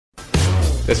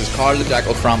This is Carl the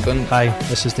Jackal Frampton. Hi,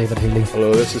 this is David Healy.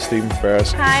 Hello, this is Stephen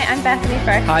Ferris. Hi, I'm Bethany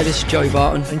Firth. Hi, this is Joey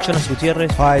Barton. I'm Jonas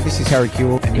Gutierrez. Hi, this is Harry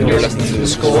Kewell. And you're listening to The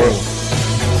Score.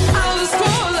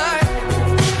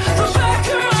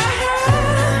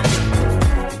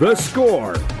 The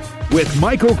Score with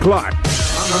Michael Clark.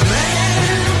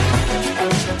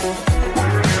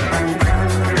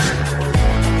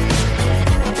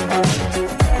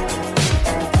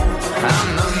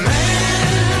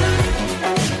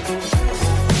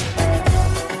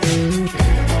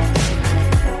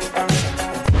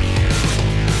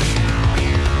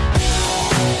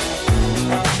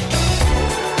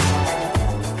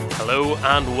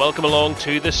 And welcome along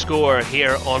to The Score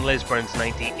here on Lisburn's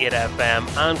 98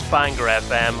 FM and Bangor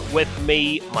FM with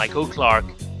me, Michael Clark.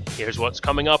 Here's what's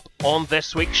coming up on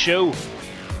this week's show.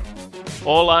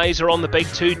 All eyes are on the Big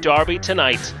Two derby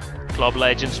tonight. Club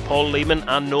legends Paul Leeman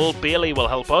and Noel Bailie will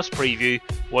help us preview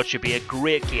what should be a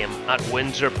great game at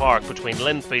Windsor Park between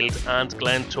Linfield and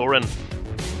Glentoran.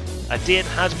 A date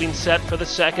has been set for the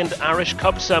second Irish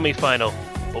Cup semi-final,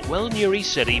 but will Newry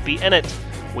City be in it?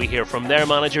 We hear from their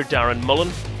manager Darren Mullen,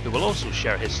 who will also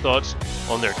share his thoughts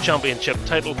on their championship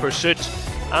title pursuit,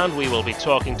 and we will be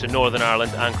talking to Northern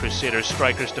Ireland and Crusaders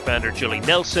strikers defender Julie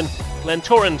Nelson,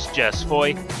 Glentoran's Jess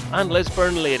Foy, and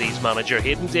Lisburn ladies manager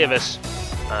Hayden Davis,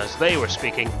 as they were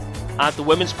speaking at the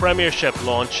Women's Premiership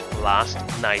launch last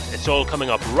night. It's all coming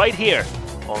up right here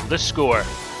on The Score.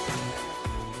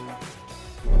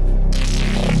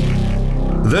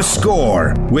 The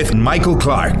Score with Michael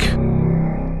Clark.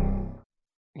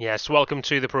 Yes, welcome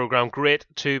to the programme. Great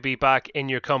to be back in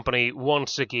your company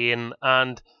once again,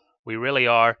 and we really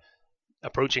are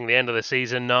approaching the end of the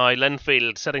season now.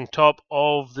 Linfield sitting top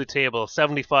of the table,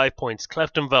 75 points.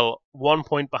 Cliftonville 1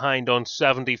 point behind on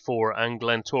 74, and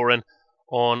Glentoran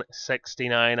on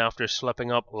 69 after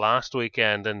slipping up last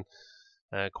weekend in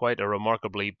quite a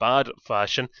remarkably bad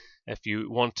fashion, if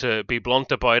you want to be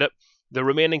blunt about it. The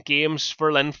remaining games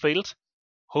for Linfield: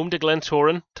 home to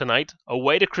Glentoran tonight,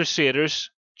 away to Crusaders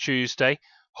Tuesday,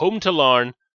 home to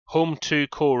Larne, home to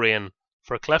Coleraine.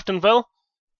 For Cliftonville,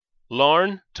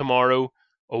 Larne tomorrow,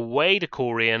 away to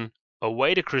Coleraine,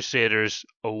 away to Crusaders,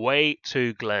 away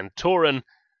to Glentoran.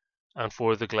 And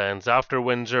for the Glens, after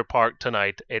Windsor Park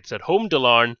tonight, it's at home to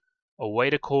Larne,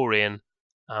 away to Coleraine,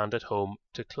 and at home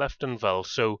to Cliftonville.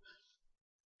 So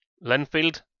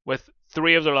Linfield with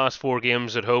 3 of their last 4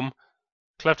 games at home,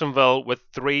 Cliftonville with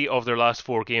 3 of their last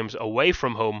 4 games away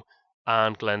from home,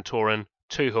 and Glentoran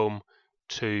 2 home,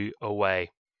 2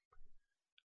 away.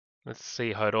 Let's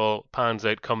see how it all pans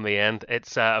out come the end.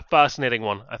 It's a fascinating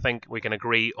one. I think we can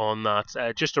agree on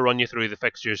that. Just to run you through the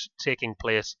fixtures taking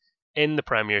place in the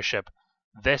Premiership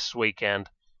this weekend.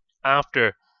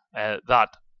 After that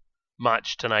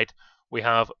match tonight, we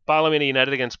have Ballymena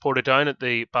United against Portadown at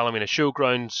the Ballymena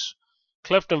Showgrounds.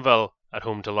 Cliftonville at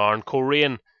home to Larne.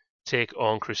 Coleraine take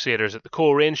on Crusaders at the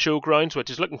Coleraine Showgrounds, which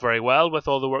is looking very well with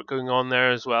all the work going on there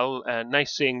as well.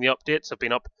 Nice seeing the updates. I've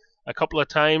been up a couple of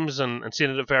times and seen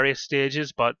it at various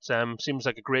stages, but seems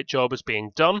like a great job is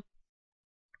being done.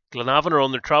 Glenavon are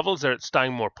on their travels. They're at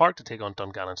Stangmore Park to take on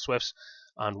Dungannon Swifts,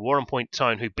 and Warrenpoint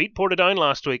Town, who beat Portadown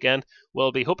last weekend,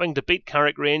 will be hoping to beat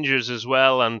Carrick Rangers as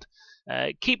well and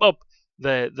keep up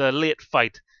the late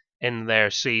fight in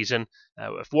their season.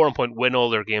 If Warrenpoint win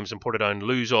all their games and Portadown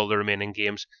lose all their remaining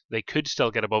games, they could still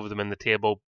get above them in the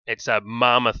table. It's a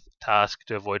mammoth task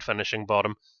to avoid finishing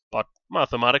bottom, but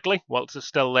mathematically, whilst it's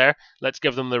still there, let's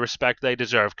give them the respect they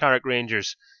deserve. Carrick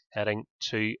Rangers heading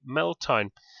to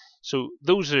Milltown. So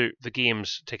those are the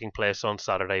games taking place on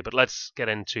Saturday, but let's get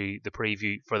into the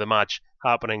preview for the match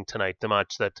happening tonight, the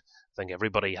match that I think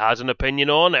everybody has an opinion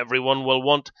on, everyone will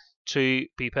want to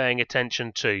be paying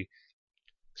attention to.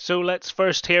 So let's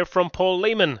first hear from Paul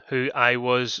Leeman, who I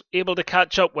was able to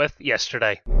catch up with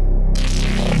yesterday.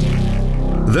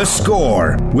 The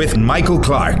Score with Michael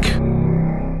Clark.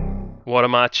 What a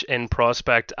match in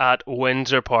prospect at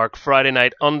Windsor Park. Friday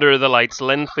night under the lights,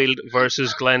 Linfield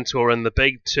versus Glentoran, the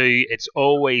Big Two. It's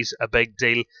always a big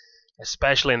deal,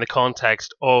 especially in the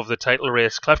context of the title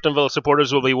race. Cliftonville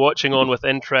supporters will be watching on with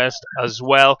interest as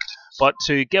well. But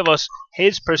to give us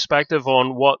his perspective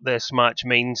on what this match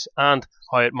means and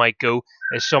how it might go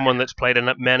is someone that's played in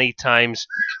it many times.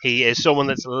 He is someone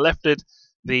that's lifted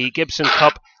the Gibson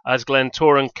Cup as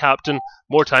Glentoran captain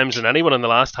more times than anyone in the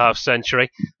last half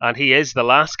century, and he is the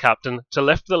last captain to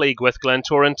lift the league with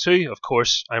Glentoran too. Of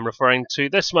course, I'm referring to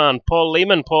this man, Paul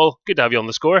Leeman. Paul, good to have you on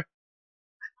The Score.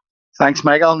 Thanks,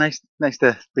 Michael. Nice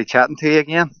to be chatting to you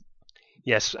again.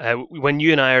 Yes, when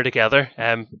you and I are together,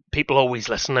 people always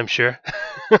listen, I'm sure.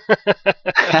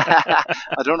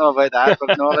 I don't know about that,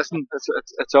 but no, listen,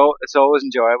 it's always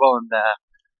enjoyable, and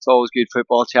It's always good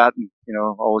football chat, and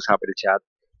always happy to chat.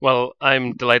 Well,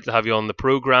 I'm delighted to have you on the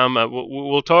programme.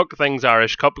 We'll talk things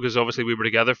Irish Cup, because obviously we were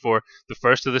together for the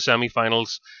first of the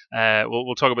semi-finals.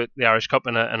 We'll talk about the Irish Cup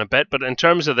in a bit. But in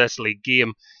terms of this league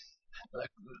game,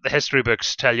 the history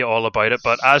books tell you all about it.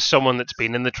 But as someone that's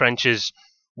been in the trenches,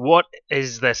 what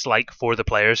is this like for the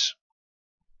players?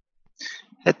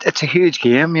 It's a huge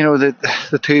game.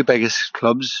 The two biggest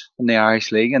clubs in the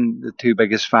Irish League and the two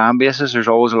biggest fan bases. There's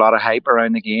always a lot of hype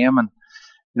around the game, and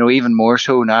even more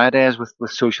so nowadays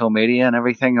with social media and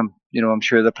everything. I'm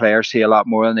sure the players see a lot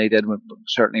more than they did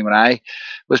certainly when I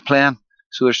was playing.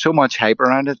 So there's so much hype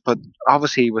around it, but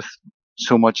obviously with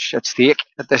so much at stake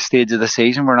at this stage of the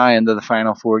season, we're now into the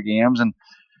final 4 games, and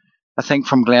I think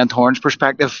from Glentoran's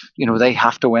perspective, they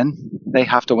have to win. They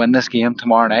have to win this game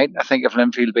tomorrow night. I think if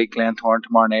Linfield beat Glentoran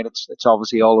tomorrow night, it's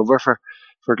obviously all over for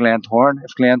Glentoran.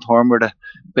 If Glentoran were to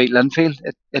beat Linfield,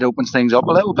 it opens things up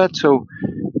a little bit. So,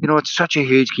 it's such a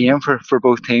huge game for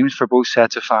both teams, for both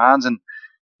sets of fans, and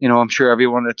I'm sure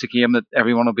it's a game that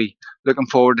everyone will be looking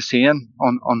forward to seeing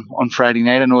on Friday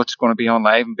night. I know it's going to be on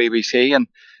live on BBC, and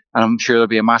I'm sure there'll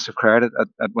be a massive crowd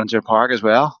at Windsor Park as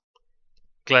well.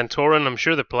 Glentoran, I'm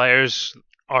sure the players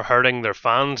are hurting. Their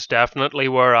fans definitely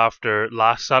were after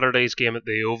last Saturday's game at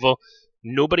the Oval.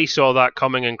 Nobody saw that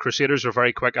coming, and Crusaders were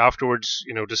very quick afterwards,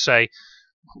 to say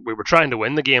we were trying to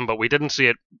win the game, but we didn't see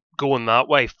it going that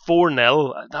way.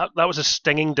 4-0, that was a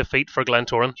stinging defeat for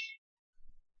Glentoran.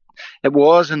 It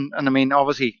was, and I mean,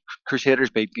 obviously Crusaders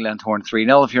beat Glentoran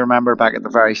 3-0, if you remember, back at the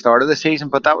very start of the season,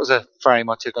 but that was very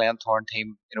much a Glentoran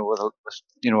team, with a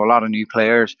lot of new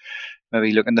players,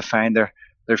 maybe looking to find their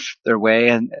way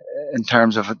in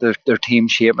terms of their team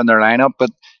shape and their lineup.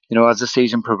 But as the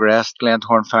season progressed,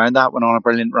 Glentoran found that, went on a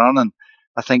brilliant run, and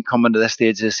I think coming to this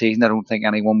stage of the season, I don't think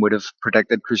anyone would have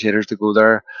predicted Crusaders to go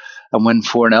there and win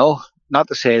 4-0. Not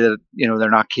to say that they're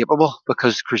not capable,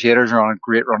 because Crusaders are on a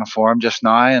great run of form just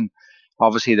now, and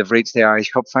obviously they've reached the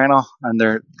Irish Cup final, and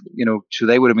they're so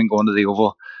they would have been going to the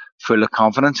Oval full of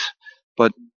confidence.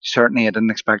 But certainly I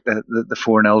didn't expect the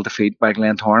 4-0 defeat by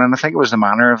Glentoran, and I think it was the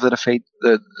manner of the defeat.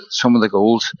 Some of the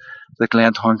goals that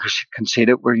Glentoran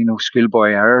conceded were schoolboy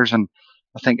errors, and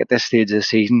I think at this stage of the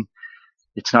season,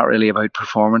 it's not really about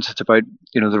performance. It's about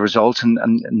the results and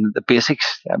the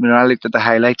basics. I mean, I looked at the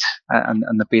highlights, and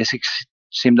the basics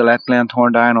seemed to let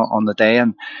Glentoran down on the day,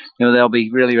 and they'll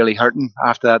be really, really hurting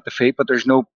after that defeat. But there's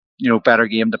no better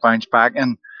game to bounce back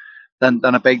in than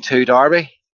a Big Two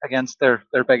derby against their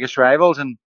biggest rivals,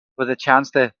 and with a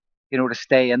chance to to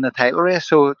stay in the title race.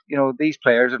 So these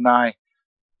players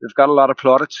they've got a lot of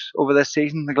plaudits over this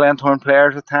season, the Glentoran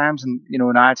players at times, and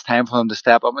now it's time for them to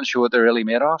step up and show what they're really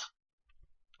made of.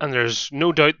 And there's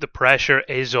no doubt the pressure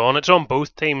is on. It's on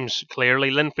both teams, clearly.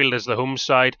 Linfield, as the home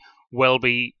side, will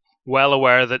be well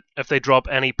aware that if they drop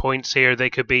any points here,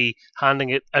 they could be handing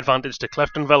it advantage to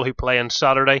Cliftonville, who play on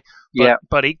Saturday.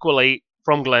 But equally,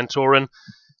 from Glentoran,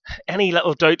 any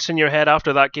little doubts in your head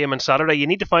after that game on Saturday, you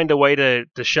need to find a way to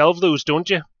shelve those, don't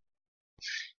you?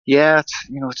 Yeah,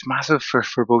 it's massive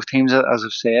for both teams, as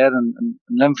I've said, and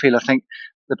Linfield, I think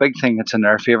the big thing that's in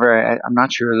their favour, I'm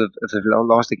not sure if they've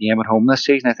lost a game at home this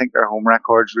season. I think their home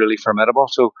record's really formidable,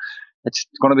 so it's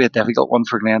going to be a difficult one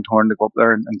for Glentoran to go up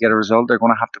there and get a result. They're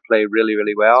going to have to play really,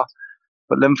 really well,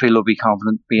 but Linfield will be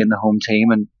confident being the home team,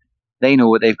 and they know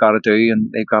what they've got to do, and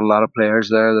they've got a lot of players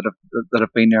there that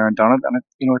have been there and done it, and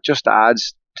it just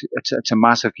adds. It's a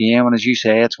massive game, and as you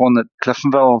say, it's one that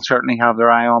Cliftonville will certainly have their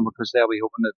eye on, because they'll be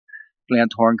hoping that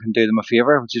Glentoran can do them a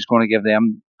favour, which is going to give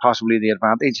them possibly the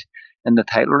advantage in the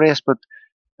title race. But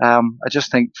I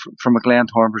just think from a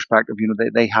Glentoran perspective,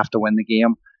 they have to win the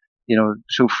game.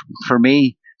 So for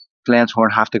me,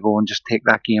 Glentoran have to go and just take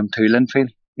that game to Linfield.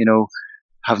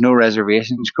 Have no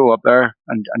reservations, go up there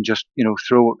and just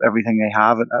throw everything they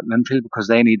have at Linfield, because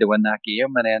they need to win that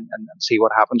game, and then and see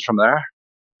what happens from there.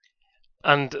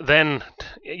 And then,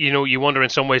 you wonder in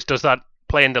some ways, does that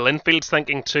play into Linfield's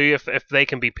thinking too, if they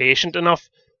can be patient enough?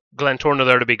 Glentoran are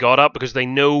there to be got at, because they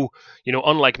know,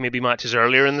 unlike maybe matches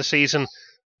earlier in the season,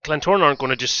 Glentoran aren't going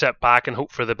to just sit back and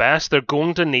hope for the best. They're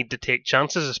going to need to take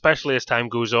chances, especially as time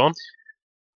goes on.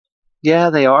 Yeah,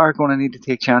 they are going to need to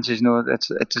take chances.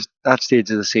 It's just that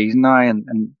stage of the season now,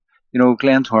 and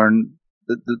Glentoran,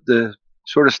 the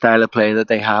sort of style of play that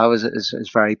they have is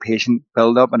very patient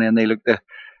build up, and then they look to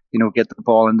get the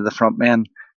ball into the front men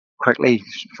quickly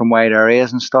from wide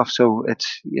areas and stuff. So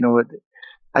it's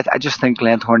I just think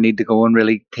Glentoran need to go and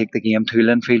really take the game to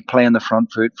Linfield, play on the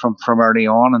front foot from early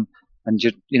on, and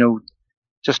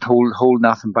just hold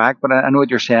nothing back. But I know what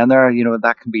you're saying there.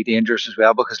 That can be dangerous as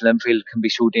well, because Linfield can be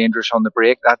so dangerous on the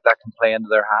break that can play into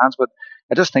their hands. But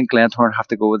I just think Glentoran have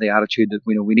to go with the attitude that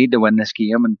we need to win this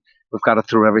game, and we've got to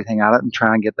throw everything at it and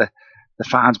try and get the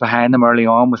fans behind them early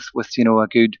on with a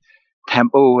good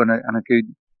tempo and a good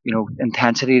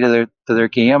intensity to their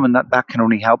game, and that can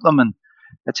only help them. And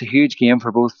it's a huge game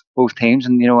for both teams.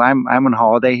 And I'm on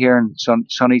holiday here in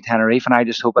sunny Tenerife, and I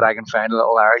just hope that I can find a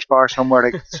little Irish bar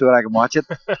somewhere so that I can watch it.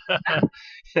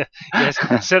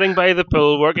 Yes, sitting by the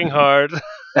pool, working hard.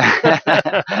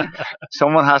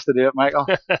 Someone has to do it, Michael.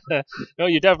 No,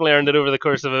 you definitely earned it over the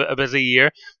course of a busy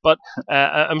year. But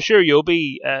I'm sure you'll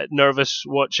be nervous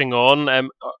watching on.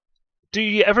 Do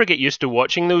you ever get used to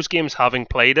watching those games, having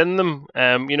played in them?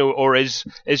 Or is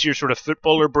your sort of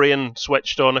footballer brain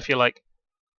switched on, if you like?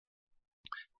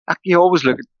 You always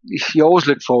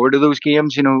look forward to those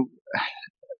games.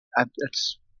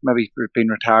 It's maybe been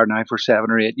retired now for 7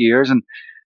 or 8 years, and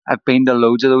I've been to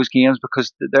loads of those games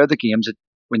because they're the games that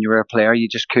when you were a player you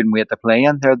just couldn't wait to play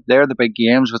in. They're the big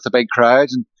games with the big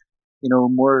crowds, and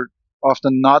more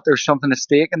often than not there's something at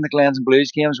stake in the Glens and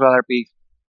Blues games, whether it be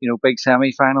big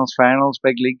semi-finals, finals,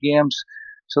 big league games.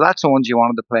 So that's the ones you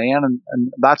wanted to play in,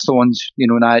 and that's the ones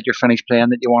now that you're finished playing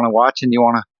that you want to watch, and you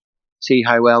want to see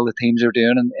how well the teams are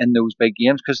doing in those big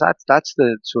games, because that's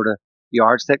the sort of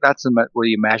yardstick. That's where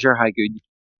you measure how good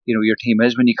your team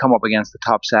is when you come up against the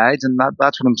top sides. And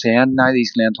that's what I'm saying. Now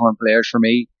these Glentoran players, for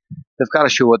me, they've got to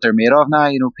show what they're made of now.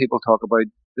 People talk about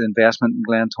the investment in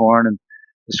Glentoran and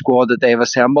the squad that they've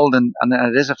assembled, and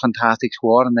it is a fantastic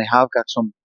squad, and they have got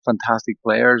some fantastic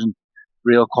players and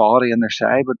real quality in their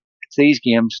side. But it's these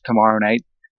games tomorrow night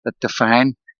that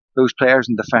define those players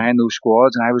and define those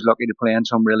squads, and I was lucky to play in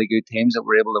some really good teams that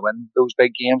were able to win those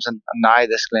big games, and now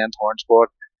this Glentoran squad,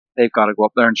 they've got to go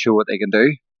up there and show what they can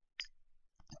do.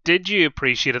 Did you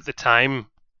appreciate at the time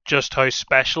just how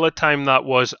special a time that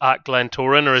was at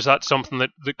Glentoran, or is that something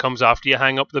that comes after you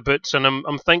hang up the boots? And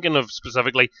I'm thinking of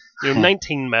specifically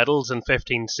 19 medals in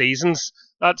 15 seasons.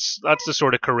 That's the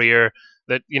sort of career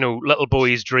that little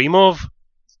boys dream of.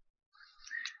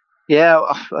 Yeah,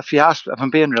 if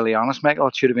I'm being really honest, Michael,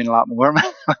 it should have been a lot more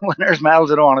winners'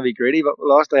 medals. I don't want to be greedy, but we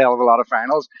lost a hell of a lot of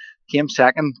finals. Came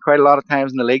second quite a lot of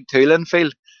times in the league too,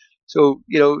 Linfield. So,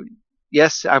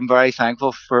 yes, I'm very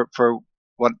thankful for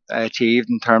what I achieved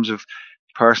in terms of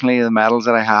personally the medals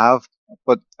that I have.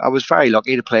 But I was very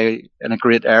lucky to play in a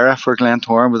great era for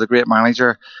Glentoran with a great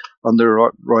manager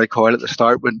under Roy Coyle at the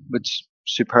start with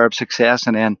superb success,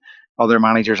 and then other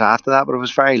managers after that. But I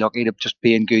was very lucky to just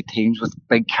be in good teams with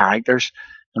big characters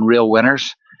and real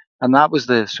winners, and that was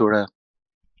the sort of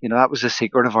that was the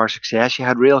secret of our success. You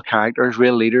had real characters,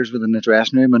 real leaders within the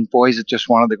dressing room, and boys that just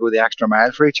wanted to go the extra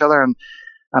mile for each other, and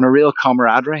a real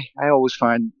camaraderie. I always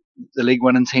found the league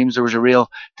winning teams, there was a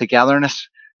real togetherness,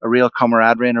 a real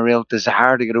camaraderie, and a real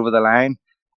desire to get over the line,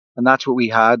 and that's what we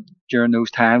had during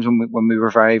those times when we were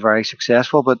very, very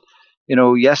successful. But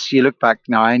yes, you look back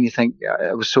now and you think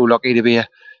I was so lucky to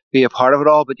be a part of it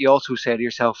all, but you also say to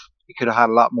yourself you could have had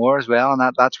a lot more as well,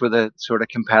 and that's where the sort of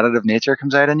competitive nature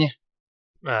comes out in you.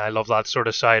 I love that sort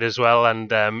of side as well, and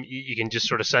you can just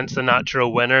sort of sense the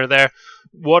natural winner there.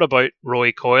 What about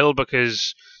Roy Coyle?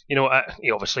 Because he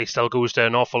obviously still goes to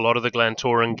an awful lot of the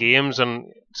Glentoran games, and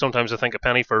sometimes I think a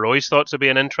penny for Roy's thoughts would be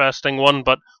an interesting one.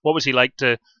 But what was he like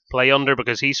to play under?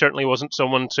 Because he certainly wasn't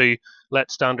someone to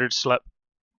let standards slip.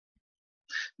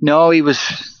 No, he was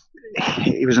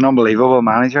an unbelievable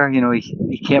manager.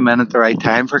 He came in at the right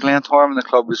time for Glentoran, and the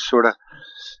club was sort of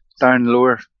down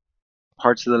lower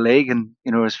parts of the league. And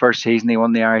his first season he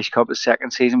won the Irish Cup. His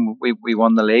second season we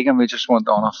won the league, and we just went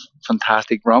on a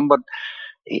fantastic run. But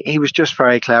he was just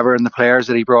very clever in the players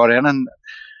that he brought in, and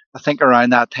I think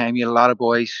around that time you had a lot of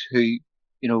boys who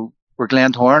were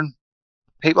Glentoran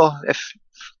people, if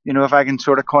I can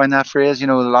sort of coin that phrase. A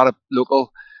lot of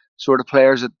local sort of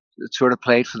players that sort of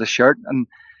played for the shirt, and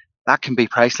that can be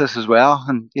priceless as well.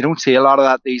 And you don't see a lot of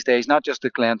that these days, not just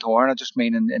at Glentoran, I just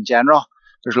mean in general.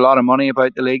 There's a lot of money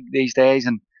about the league these days,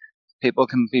 and people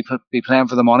can be playing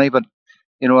for the money. But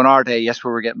in our day, yes, we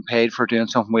were getting paid for doing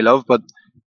something we love. But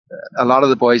a lot of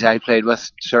the boys I played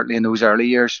with, certainly in those early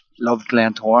years, loved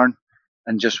Glentoran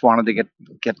and just wanted to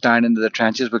get down into the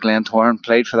trenches with Glentoran,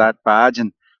 played for that badge,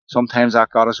 and sometimes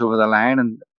that got us over the line.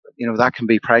 And that can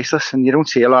be priceless, and you don't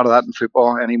see a lot of that in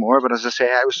football anymore. But as I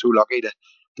say, I was so lucky to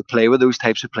play with those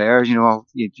types of players.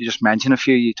 You just mention a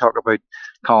few. You talk about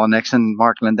Colin Nixon,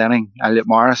 Mark Glendenning, Elliot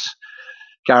Morris,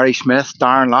 Gary Smith,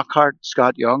 Darren Lockhart,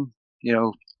 Scott Young.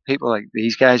 People like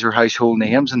these guys were household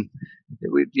names, and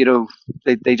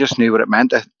they just knew what it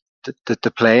meant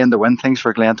to play and to win things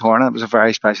for Glentoran. It was a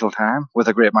very special time with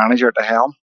a great manager at the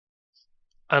helm.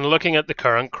 And looking at the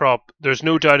current crop, there's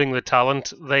no doubting the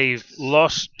talent. They've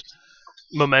lost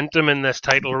momentum in this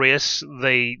title race.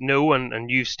 They know, and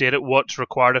you've stated what's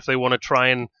required if they want to try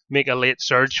and make a late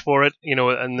surge for it,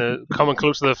 and coming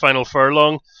close to the final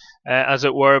furlong, as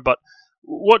it were. But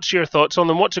what's your thoughts on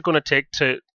them? What's it going to take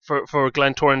for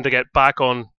Glentoran to get back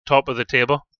on top of the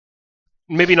table?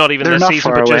 Maybe not even this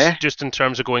season, but just in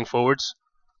terms of going forwards.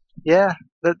 Yeah,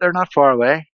 they're not far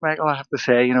away, Michael, I have to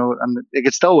say, and they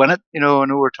could still win it. I know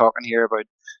we're talking here about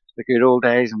the good old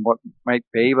days and what might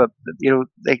be, but,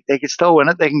 they could still win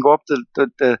it. They can go up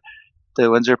to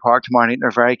Windsor Park tomorrow night and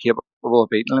they're very capable of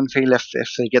beating Linfield if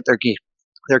they get their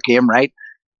game right,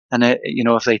 and,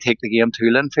 if they take the game to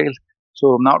Linfield. So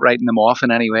I'm not writing them off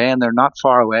in any way, and they're not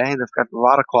far away. They've got a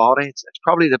lot of quality. It's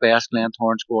probably the best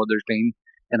Glentoran squad there's been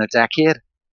in a decade.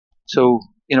 So,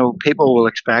 people will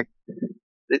expect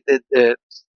the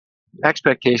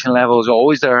expectation level is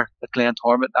always there at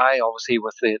Glentoran now. Obviously,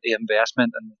 with the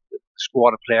investment and the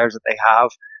squad of players that they have,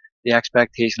 the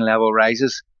expectation level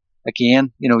rises.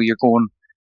 Again, you're going,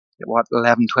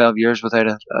 11, 12 years without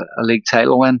a league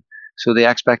title win. So the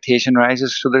expectation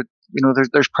rises. So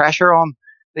there's pressure on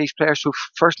these players. So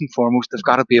first and foremost, they've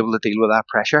got to be able to deal with that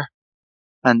pressure.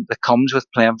 And that comes with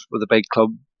playing with a big club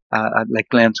like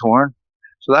Glentoran.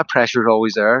 So that pressure is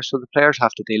always there. So the players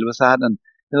have to deal with that. And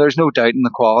there's no doubt in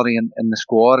the quality in the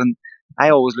squad. And I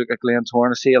always look at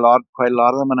Glentoran. I see quite a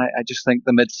lot of them. And I just think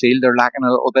the midfield, they're lacking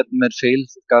a little bit in midfield.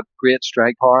 They've got great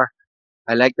strike power.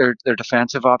 I like their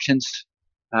defensive options.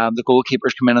 The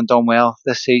goalkeeper's come in and done well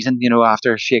this season.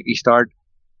 After a shaky start,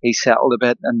 he's settled a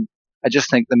bit. And I just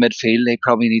think the midfield, they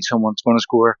probably need someone that's going to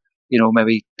score,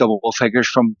 maybe double figures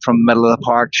from the middle of the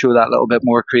park, show that little bit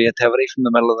more creativity from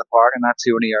the middle of the park. And that's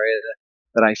the only area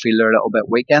that I feel they're a little bit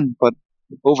weak in. But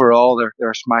overall,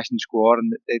 they're a smashing squad,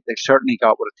 and they've certainly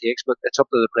got what it takes. But it's up to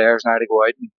the players now to go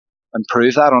out and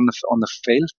prove that on the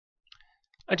field.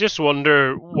 I just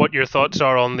wonder what your thoughts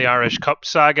are on the Irish Cup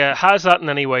saga. Has that in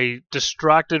any way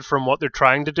distracted from what they're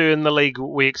trying to do in the league?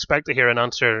 We expect to hear an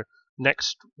answer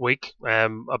next week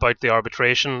about the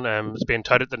arbitration. It's being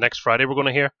touted that next Friday we're going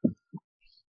to hear.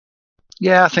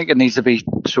 Yeah, I think it needs to be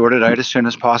sorted out as soon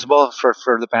as possible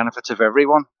for the benefits of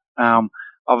everyone.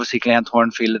 Obviously,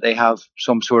 Glentoran feel that they have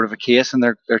some sort of a case, and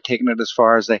they're taking it as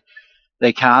far as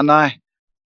they can now.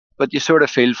 But you sort of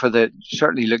feel for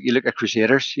you look at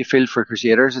Crusaders, you feel for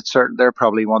Crusaders. It's certain they're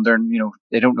probably wondering,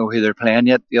 they don't know who they're playing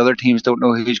yet. The other teams don't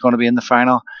know who's going to be in the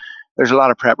final. There's a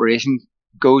lot of preparation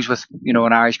goes with,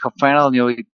 an Irish Cup final.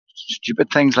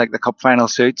 Stupid things like the Cup final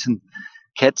suits and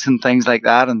kits and things like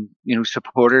that, and,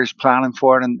 supporters planning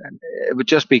for it. And it would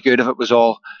just be good if it was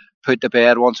all put to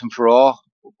bed once and for all,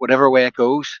 whatever way it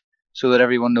goes, so that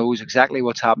everyone knows exactly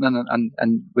what's happening,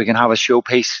 and we can have a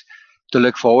showpiece to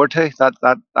look forward to.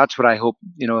 That's what I hope.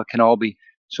 It can all be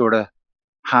sort of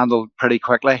handled pretty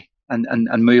quickly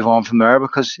and move on from there,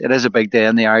 because it is a big day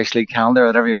in the Irish League calendar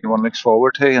that everyone looks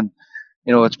forward to. And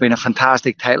it's been a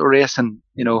fantastic title race, and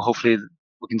hopefully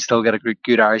we can still get a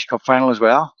good Irish Cup final as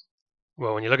well.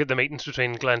 Well, when you look at the meetings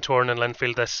between Glentoran and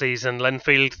Linfield this season,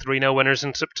 Linfield 3-0 winners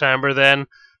in September. Then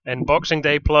in Boxing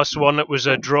Day +1, it was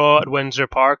a draw at Windsor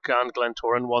Park, and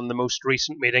Glentoran won the most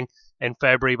recent meeting in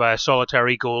February by a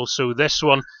solitary goal. So this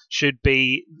one should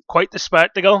be quite the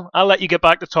spectacle. I'll let you get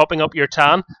back to topping up your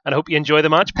tan, and I hope you enjoy the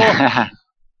match, Paul.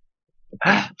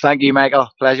 Thank you, Michael.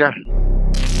 Pleasure.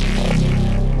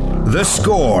 The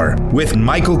Score with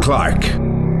Michael Clark.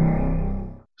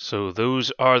 So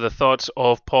those are the thoughts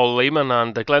of Paul Leeman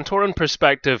and the Glentoran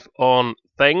perspective on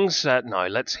things. Now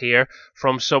let's hear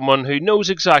from someone who knows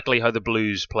exactly how the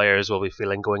Blues players will be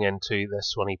feeling going into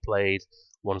this one. He played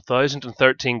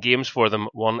 1,013 games for them,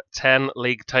 won 10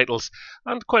 league titles,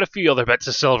 and quite a few other bits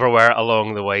of silverware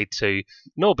along the way too.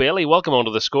 Noel Bailie, welcome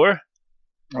onto The Score.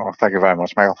 Oh, thank you very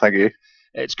much, Michael. Thank you.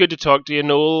 It's good to talk to you,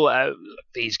 Noel.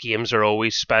 These games are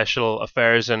always special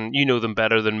affairs, and you know them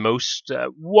better than most.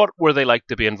 What were they like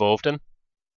to be involved in?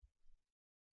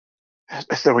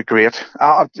 They were great.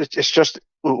 It's just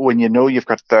when you've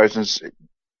got thousands.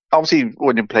 Obviously,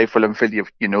 when you play for Linfield,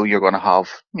 you're going to have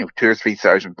 2,000 or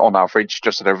 3,000 on average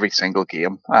just at every single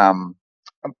game.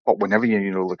 But whenever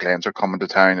the Glens are coming to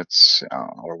town,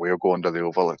 or we're going to the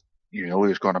Oval,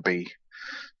 there's going to be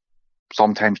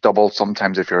sometimes double,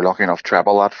 sometimes if you're lucky enough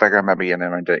treble that figure, maybe in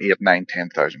around 8, 9,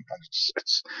 10,000.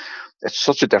 It's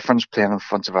such a difference playing in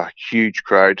front of a huge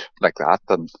crowd like that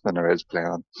than there is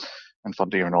playing in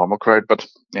front of your normal crowd. But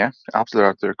yeah,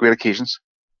 absolutely, they're great occasions.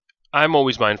 I'm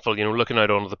always mindful, looking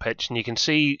out onto the pitch, and you can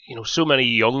see, so many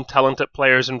young, talented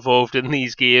players involved in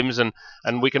these games, and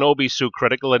we can all be so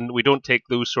critical, and we don't take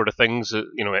those sort of things,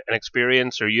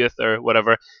 inexperience or youth or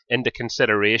whatever, into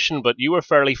consideration. But you were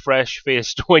fairly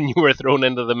fresh-faced when you were thrown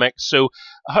into the mix. So,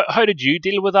 how did you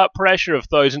deal with that pressure of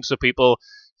thousands of people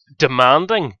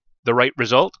demanding the right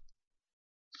result?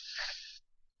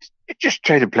 Just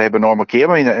try to play a normal game.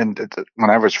 I mean, and when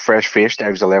I was fresh faced, I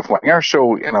was a left winger,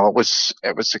 so it was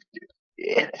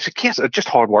a case of just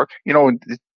hard work.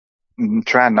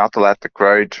 Trying not to let the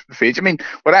crowd fade. I mean,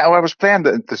 when I was playing,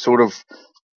 the sort of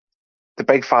the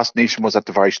big fascination was at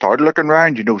the very start, looking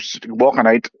around. Walking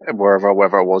out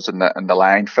wherever it was in the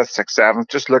line, fifth, sixth, seventh,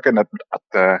 just looking at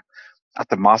the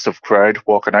massive crowd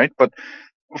walking out, but.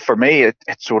 For me, it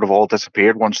sort of all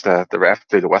disappeared once the ref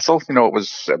blew the whistle. It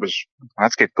was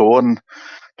let's get going.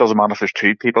 Doesn't matter if there's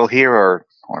 2 people here or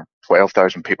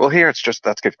 12,000 people here. It's just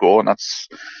let's get going. Let's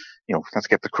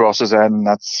get the crosses in.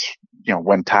 That's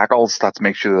win tackles. Let's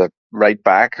make sure that right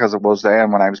back, as it was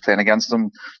then when I was playing against them,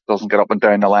 doesn't get up and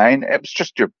down the line. It was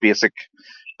just your basic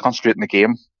concentrate in the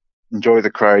game, enjoy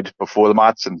the crowd before the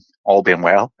match, and all being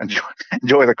well,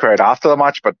 enjoy the crowd after the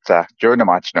match. But during the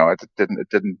match, no, it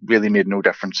didn't really made no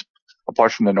difference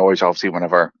apart from the noise. Obviously,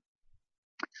 whenever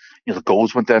the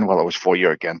goals went in, well, it was for you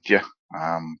or against you.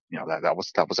 That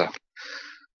was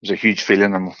a huge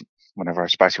feeling, and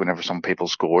especially whenever some people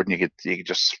scored, and you could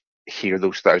just hear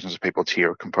those thousands of people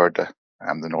cheer compared to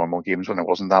the normal games when there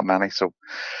wasn't that many. So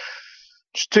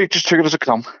just took it as it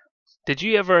come. Did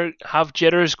you ever have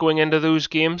jitters going into those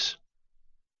games?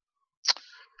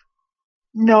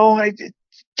 No,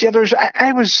 jitters. I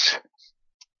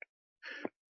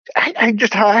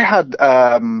had.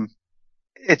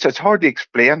 It's hard to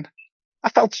explain. I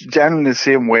felt generally the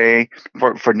same way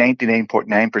for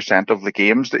 99.9% of the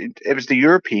games. It was the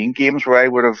European games where I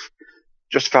would have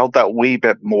just felt that wee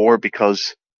bit more,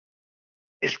 because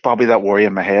it's probably that worry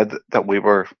in my head that we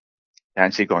were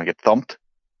actually going to get thumped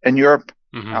in Europe.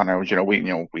 Mm-hmm. And I was,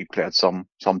 we played some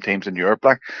teams in Europe,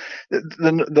 like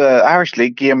the Irish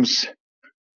League games.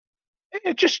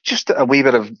 Just a wee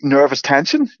bit of nervous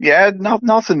tension. Yeah,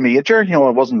 nothing major. I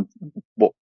wasn't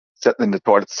sitting in the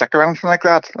toilet sick or anything like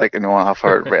that. Like, I've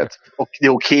read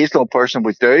the occasional person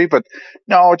would do, but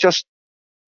no, just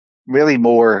really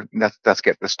more. Let's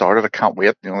get this started. I can't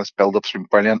wait. This build-up's been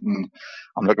brilliant, and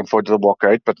I'm looking forward to the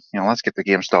walkout. But let's get the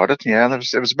game started. Yeah, it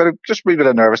was a wee bit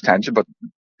of nervous tension, but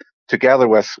together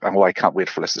with, I can't wait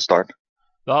for this to start.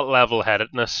 That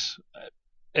level-headedness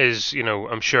is,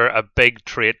 I'm sure, a big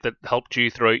trait that helped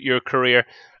you throughout your career.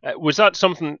 Was that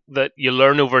something that you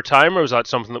learn over time, or was that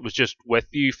something that was just with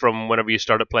you from whenever you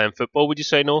started playing football, would you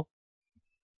say, Noel?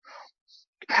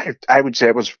 I would say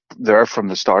it was there from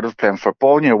the start of playing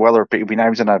football. Whether I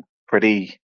was in a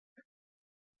pretty,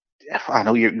 I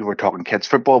know you were talking kids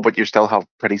football, but you still have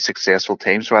pretty successful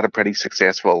teams. So I had a pretty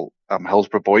successful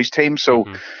Hillsborough boys team. So,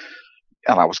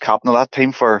 and I was captain of that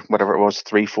team for whatever it was,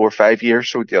 3, 4, 5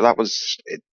 years. So yeah, that was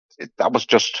it. That was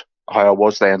just how I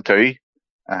was then too.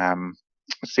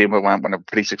 Same with when a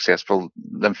pretty successful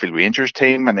Linfield Rangers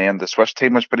team, and then the Swiss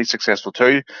team was pretty successful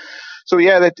too. So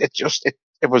yeah,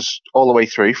 it was all the way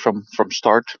through from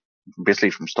start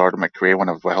of my career when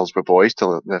I was with Hillsborough boys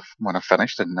till when I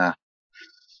finished, and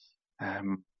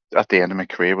at the end of my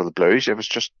career with the Blues, it was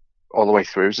just all the way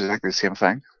through. It was exactly the same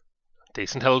thing.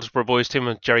 Decent Hillsborough boys team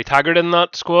with Jerry Taggart in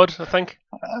that squad, I think.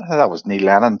 That was Neil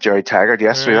Lennon, Jerry Taggart.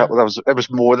 Yes, yeah. It was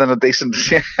more than a decent.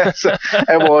 It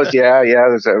was, yeah.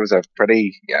 It was a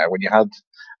pretty, when you had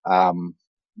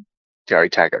Jerry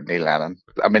Taggart and Neil Lennon.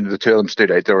 I mean, the two of them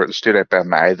stood out. They stood out by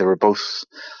my eye. They were both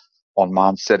on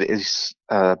Man City's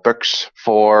books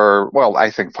for, well,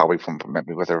 I think probably from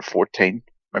maybe when they were 14.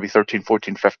 Maybe 13,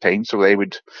 14, 15. So they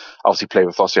would obviously play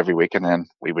with us every week, and then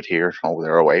we would hear, they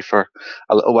were away for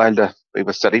a little while to be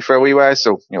with City for a wee while.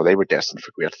 So, they were destined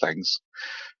for great things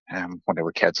when they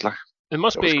were kids. It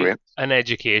must be an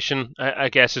education, I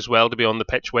guess, as well, to be on the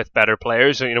pitch with better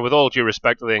players. With all due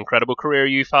respect to the incredible career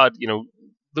you've had,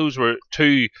 those were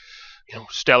two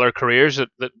stellar careers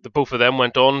that both of them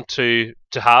went on to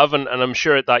have. And I'm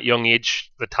sure at that young age,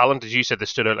 the talent, as you said, they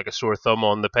stood out like a sore thumb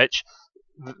on the pitch.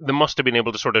 They must have been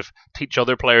able to sort of teach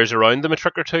other players around them a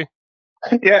trick or two.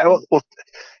 Yeah, well,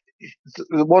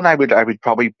 the one I would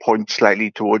probably point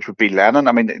slightly towards would be Lennon.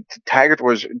 I mean,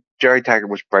 Jerry Taggart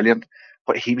was brilliant,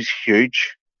 but he was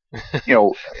huge.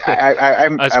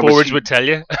 As forwards would tell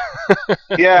you.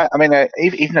 Yeah, I mean,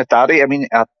 even at that age, I mean,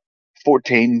 at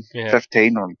 14,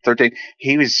 15 or 13,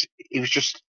 he was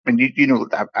just. I mean,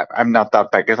 I'm not that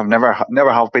big. I've never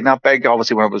have been that big.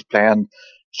 Obviously, when I was playing,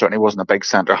 certainly wasn't a big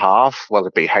centre half, whether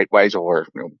it be height wise or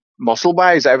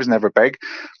muscle-wise, I was never big.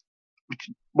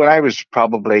 When I was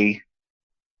probably,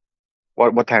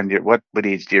 what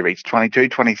age do you reach? 22,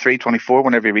 23, 24,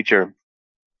 whenever you reach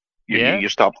you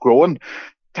stop growing.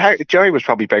 Jerry was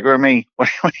probably bigger than me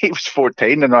when he was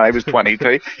 14 and I was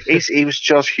 22. He was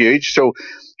just huge. So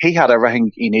he had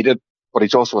everything he needed, but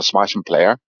he's also a smashing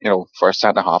player. For a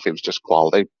centre half, he was just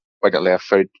quality. Like at left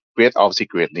foot, obviously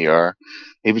great in the air.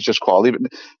 He was just quality.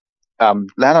 But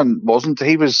Lennon wasn't.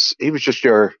 He was just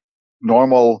your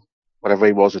normal, whatever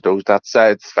he was at that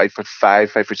side, 5'5",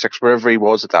 5'6", wherever he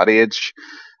was at that age,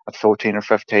 at 14 or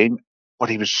 15. But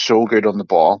he was so good on the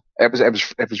ball. It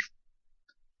was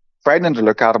frightening to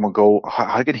look at him and go,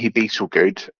 how can he be so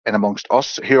good? And amongst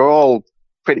us, who are all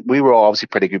we were all obviously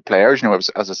pretty good players.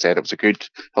 As I said, it was a good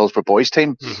Hillsborough boys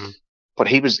team. Mm-hmm. But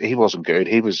he wasn't good.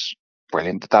 He was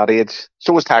brilliant at that age.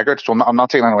 So was Taggart. So I'm not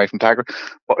taking anything away from Taggart,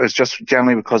 but it's just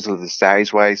generally because of the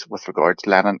size wise with regards to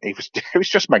Lennon. He was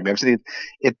just magnificent.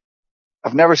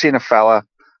 I've never seen a fella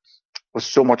with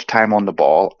so much time on the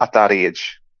ball at that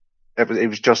age. It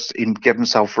was just he gave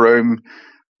himself room,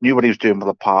 knew what he was doing with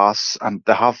a pass, and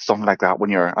to have something like that when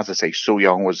you're, as I say, so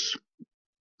young it was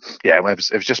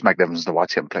just magnificent to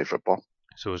watch him play football.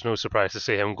 So it was no surprise to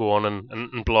see him go on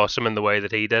and blossom in the way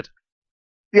that he did.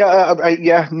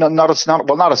 Yeah, not a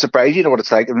surprise. You know what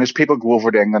it's like. I mean, there's people go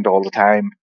over to England all the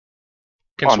time.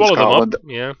 Can swallow Scotland. Them up,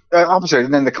 yeah. Obviously,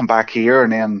 and then they come back here,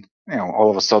 and then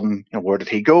all of a sudden, where did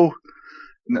he go?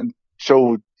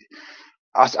 So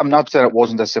I'm not saying it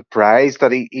wasn't a surprise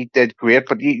that he did great,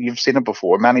 but you've seen it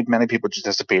before. Many people just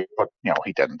disappear, but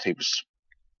he didn't. He was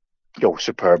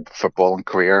superb footballing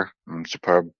career and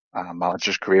superb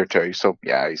manager's career too. So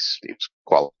yeah, he was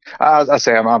quality. As I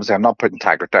say, I'm not putting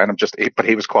Taggart down. But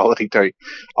he was quality too,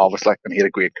 obviously, and he had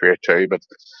a great career too. But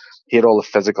he had all the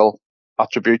physical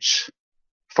attributes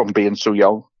from being so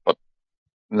young, but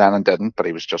Lennon didn't. But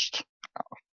he was just,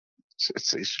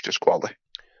 he's just quality.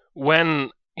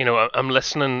 When I'm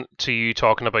listening to you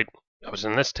talking about, I was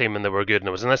in this team and they were good, and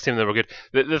I was in this team and they were good.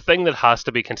 The thing that has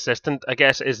to be consistent, I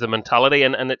guess, is the mentality,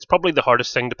 and it's probably the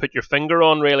hardest thing to put your finger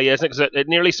on, really, isn't it? Because it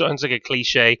nearly sounds like a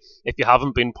cliche if you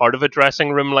haven't been part of a dressing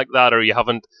room like that, or you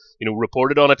haven't,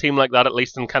 reported on a team like that at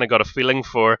least, and kind of got a feeling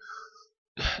for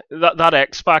that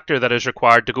X factor that is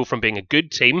required to go from being a good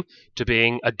team to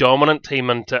being a dominant team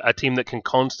and to a team that can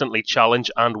constantly challenge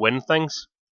and win things.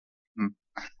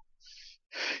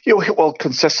 Well,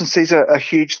 consistency is a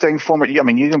huge thing for me. I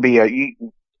mean, you can be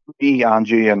me and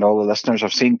you and all the listeners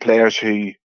have seen players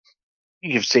who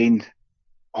you've seen,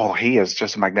 he is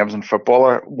just a magnificent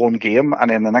footballer, one game,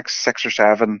 and in the next 6 or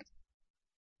 7,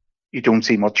 you don't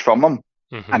see much from them.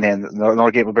 Mm-hmm. And then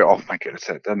another game will be, oh my goodness,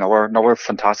 another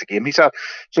fantastic game he's had.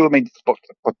 So, I mean,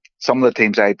 but some of the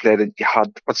teams I played in, you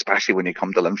had, especially when you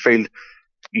come to Linfield,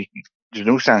 there's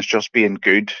no sense just being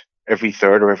good every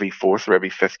third or every fourth or every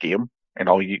fifth game.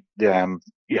 You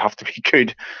have to be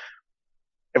good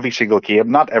every single game,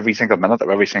 not every single minute of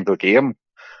every single game.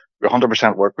 Your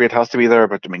 100% work rate has to be there,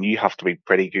 but I mean, you have to be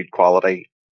pretty good quality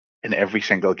in every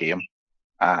single game.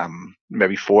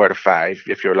 Maybe 4 out of 5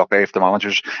 if you're lucky. If the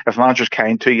manager's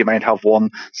kind to you, might have one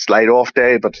slight off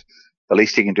day, but the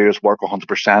least you can do is work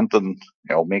 100% and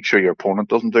make sure your opponent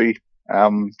doesn't do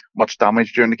much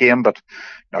damage during the game. But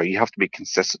you have to be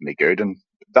consistently good, and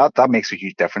that makes a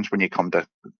huge difference when you come to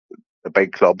the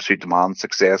big clubs who demand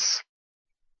success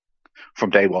from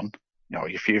day one.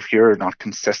 If you're not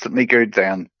consistently good,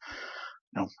 then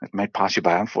it might pass you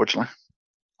by, unfortunately.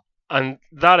 And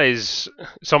that is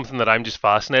something that I'm just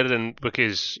fascinated in,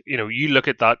 because you look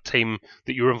at that team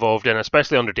that you were involved in,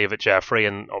 especially under David Jeffrey,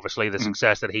 and obviously the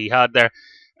success that he had there.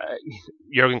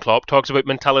 Jurgen Klopp talks about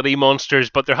mentality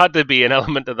monsters, but there had to be an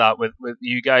element of that with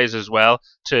you guys as well,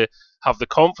 to have the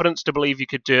confidence to believe you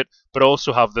could do it, but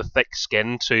also have the thick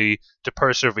skin to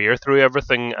persevere through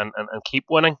everything and keep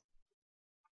winning.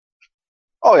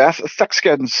 Oh yeah, thick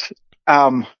skins.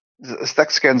 Thick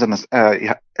skins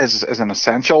is an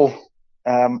essential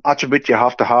attribute you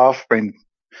have to have. I mean,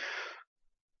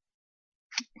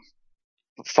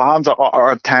 fans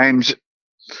are at times,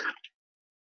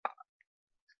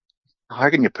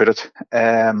 how can you put it?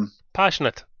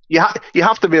 Passionate. You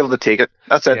have to be able to take it.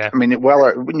 That's it. Yeah. I mean,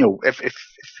 if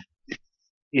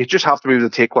you just have to be able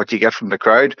to take what you get from the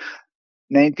crowd.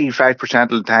 95% of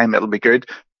the time, it'll be good.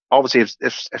 Obviously,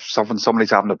 if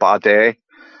somebody's having a bad day,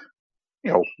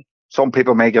 some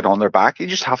people may get on their back. You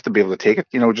just have to be able to take it.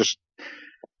 Just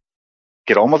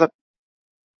get on with it.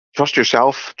 Trust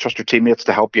yourself. Trust your teammates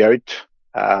to help you out.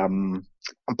 And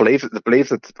believe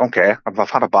that. Okay, I've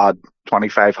had a bad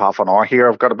 25 half an hour here.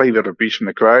 I've got a bit of abuse from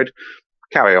the crowd.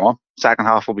 Carry on. Second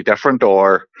half will be different,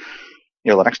 or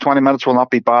the next 20 minutes will not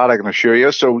be bad, I can assure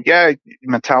you. So yeah,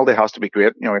 mentality has to be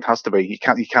great. It has to be. You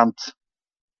can't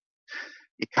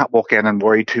walk in and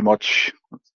worry too much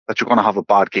that you're going to have a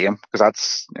bad game,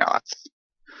 because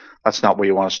that's not where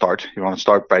you want to start. You want to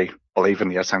start by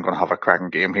believing, yes, I'm going to have a cracking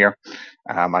game here.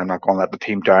 I'm not going to let the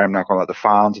team down. I'm not going to let the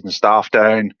fans and the staff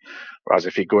down. Whereas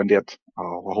if you go into it, I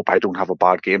hope I don't have a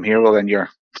bad game here, well then you're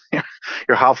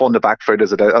half on the back foot as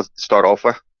to start off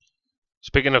with.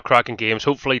 Speaking of cracking games,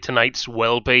 hopefully tonight's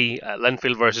will be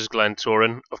Linfield versus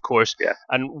Glentoran, of course. Yeah.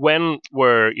 And when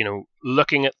we're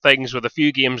looking at things with a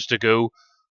few games to go,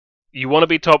 you want to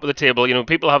be top of the table.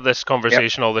 People have this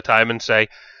conversation all the time and say,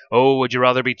 "Oh, would you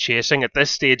rather be chasing?" At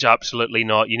this stage, absolutely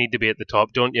not. You need to be at the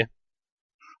top, don't you?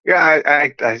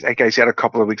 Yeah, I said a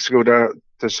couple of weeks ago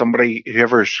to somebody,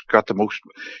 whoever's got the most,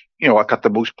 got the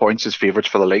most points as favourites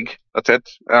for the league. That's it.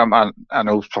 And I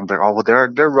know something. Oh, well,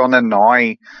 they're running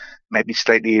now, maybe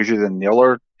slightly easier than the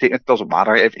other. It doesn't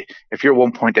matter. If you're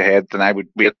 1 point ahead, then I would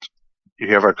rate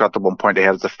whoever got the 1 point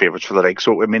ahead as the favourites for the league.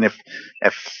 So I mean,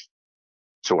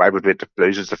 so I would rate the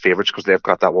Blues as the favourites because they've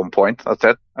got that 1 point. That's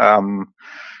it.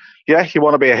 Yeah, you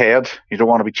want to be ahead. You don't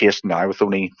want to be chasing now with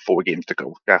only 4 games to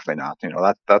go. Definitely not.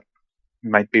 That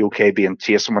might be okay being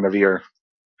chasing whenever you're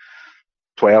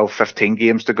 12, 15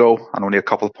 games to go and only a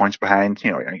couple of points behind.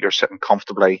 You're sitting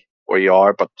comfortably where you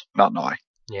are, but not now.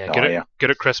 Yeah,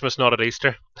 good at Christmas, not at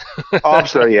Easter.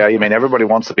 Absolutely, yeah. Everybody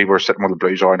wants to be where sitting where the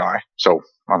Blues are now. So,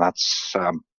 and that's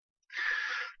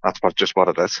just what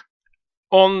it is.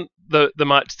 On the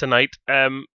match tonight,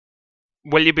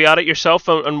 will you be at it yourself?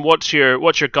 And what's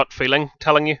your gut feeling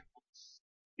telling you?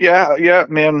 Yeah.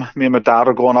 Me and my dad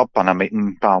are going up, and I'm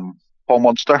meeting Paul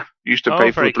Munster. Used to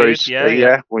play for the Blues.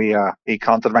 Yeah. He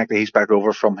contacted me. He's back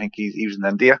over from. I think he was in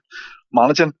India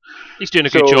managing. He's doing a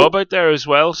good job out there as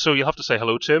well. So you'll have to say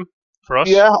hello to him for us.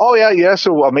 Yeah. Oh yeah.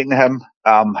 So I'm meeting him.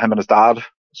 Him and his dad.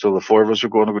 So the 4 of us are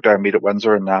going to go down and meet at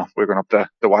Windsor, and we're going up to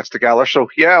watch together. So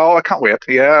yeah. Oh, I can't wait.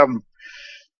 Yeah.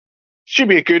 Should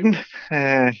be a good one.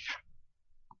 The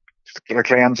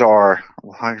Clans are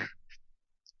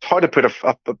hard to put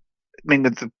I mean,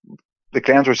 the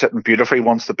Clans were sitting beautifully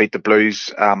once they beat the Blues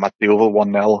at the Oval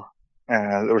 1-0.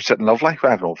 They were sitting lovely. I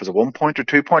don't know if it was a 1 point or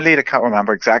 2 point lead. I can't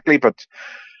remember exactly, but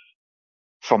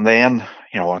from then,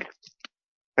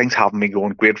 things haven't been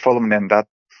going great for them. And then that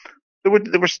they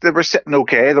were sitting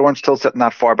okay. They weren't still sitting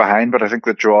that far behind, but I think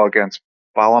the draw against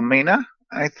Ballymena,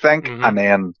 and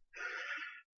then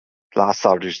last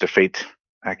Saturday's defeat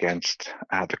against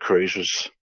the Cruise was.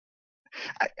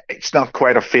 It's not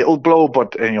quite a fatal blow,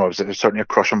 but it was certainly a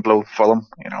crushing blow for them.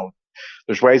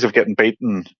 There's ways of getting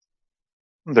beaten.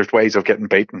 Well,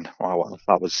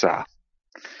 that was. I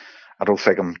don't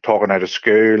think I'm talking out of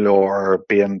school or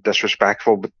being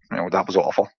disrespectful, but that was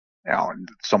awful.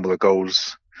 Some of the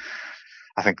goals.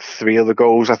 I think 3 of the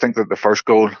goals. I think that the first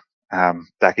goal,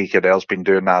 Decky Cadell's been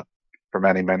doing that for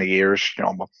many, many years.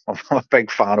 I'm a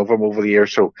big fan of him over the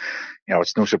years, so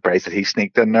it's no surprise that he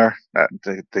sneaked in there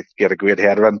to get a great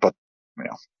header in. But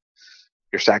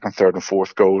your second, third, and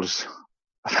fourth goals,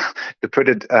 to put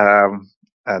it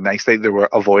nicely, they were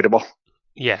avoidable.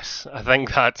 Yes, I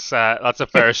think that's a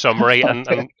fair summary. And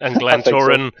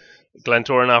Glentoran,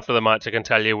 Glentoran after the match, I can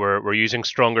tell you, were using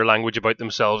stronger language about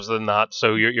themselves than that.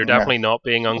 So you're definitely not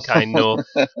being unkind, Noel.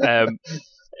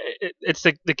 It's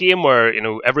the game where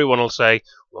everyone will say,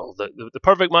 well, the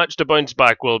perfect match to bounce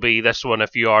back will be this one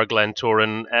if you are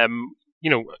Glentoran.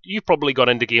 You've probably got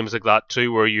into games like that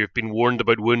too, where you've been warned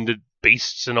about wounded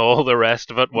beasts and all the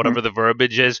rest of it, whatever the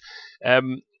verbiage is.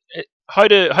 How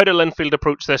do Linfield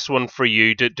approach this one for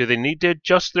you? Do they need to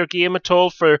adjust their game at all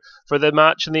for the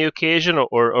match and the occasion,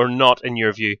 or not in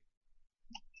your view?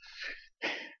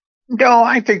 No,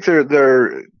 I think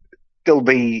they'll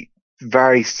be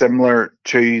very similar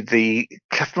to the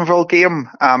Cliftonville game.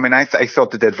 I mean, I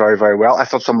thought they did very, very well. I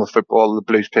thought some of the football the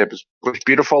Blues played was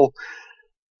beautiful.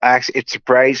 Actually, it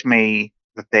surprised me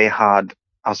that they had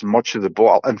as much of the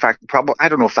ball. In fact, probably I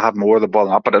don't know if they had more of the ball or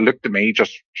not, but it looked to me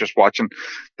just watching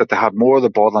that they had more of the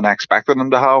ball than I expected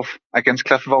them to have against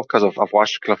Cliftonville, because I've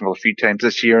watched Cliftonville a few times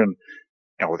this year, and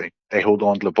they hold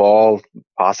on to the ball,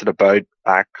 pass it about,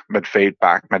 back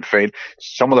midfield.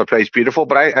 Some of their plays beautiful,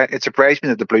 but it surprised me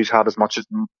that the Blues had as much of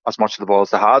the ball as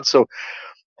they had. So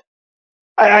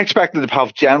I expected to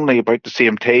have generally about the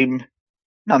same team,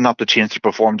 not to change the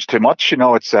performance too much.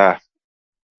 It's a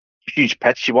huge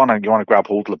pitch. You want to grab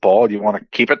hold of the ball. You want to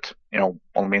keep it. One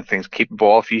of the main things, keep the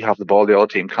ball. If you have the ball, the other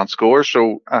team can't score.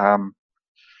 So I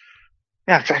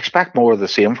expect more of the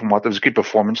same from what there was a good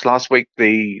performance last week.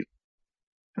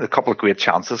 A couple of great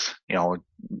chances,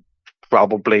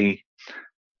 probably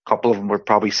couple of them were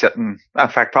probably sitting. In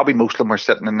fact, probably most of them were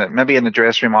sitting maybe in the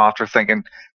dressing room after, thinking,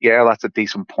 "Yeah, that's a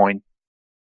decent point,"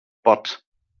 but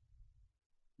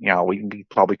we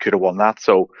probably could have won that.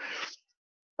 So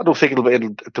I don't think I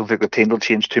don't think the team will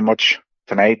change too much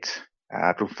tonight.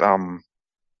 I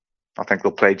think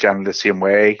they'll play generally the same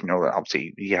way.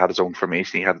 Obviously he had his own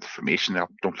formation. He had the formation. I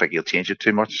don't think he'll change it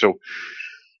too much. So,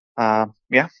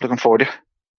 looking forward to it.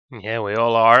 Yeah, we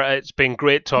all are. It's been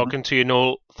great talking to you,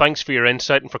 Noel. Thanks for your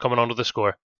insight and for coming onto The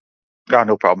Score.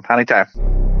 No problem. Anytime.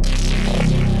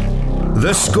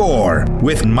 The Score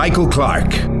with Michael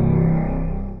Clark.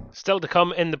 Still to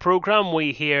come in the programme,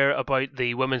 we hear about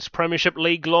the Women's Premiership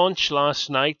League launch last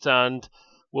night, and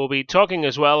we'll be talking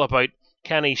as well about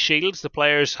Kenny Shields. The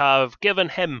players have given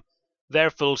him their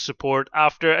full support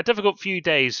after a difficult few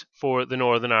days for the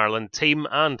Northern Ireland team,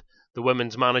 and the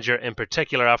women's manager in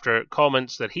particular, after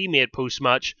comments that he made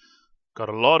post-match, got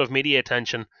a lot of media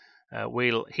attention.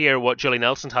 We'll hear what Julie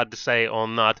Nelson had to say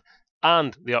on that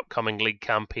and the upcoming league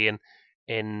campaign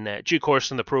in due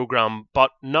course in the programme.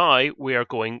 But now we are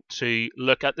going to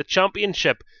look at the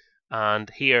Championship and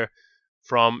hear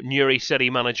from Newry City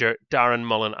manager Darren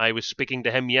Mullen. I was speaking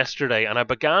to him yesterday and I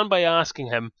began by asking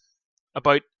him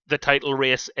about the title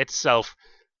race itself.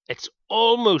 It's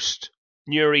almost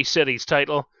Newry City's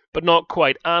title, but not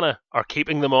quite. Anna are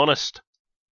keeping them honest.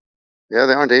 Yeah,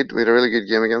 they are indeed. We had a really good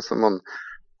game against them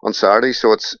on Saturday,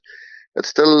 so it's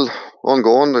still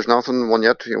ongoing. There's nothing won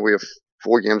yet. We have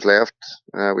 4 games left.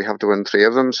 We have to win 3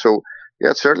 of them. So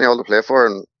yeah, it's certainly all to play for,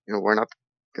 and we're not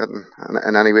getting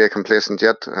in any way complacent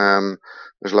yet.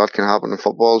 There's a lot can happen in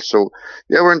football, so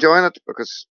yeah, we're enjoying it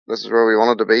because this is where we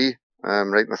wanted to be,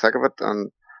 right in the thick of it,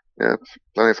 and yeah,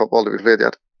 plenty of football to be played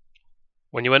yet.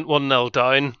 When you went 1-0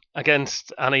 down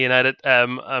against Anna United,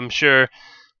 I'm sure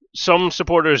some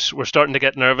supporters were starting to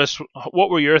get nervous. What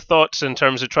were your thoughts in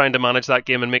terms of trying to manage that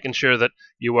game and making sure that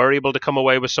you were able to come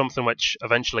away with something which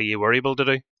eventually you were able to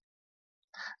do?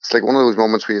 It's like one of those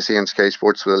moments where you see on Sky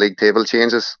Sports where the league table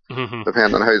changes,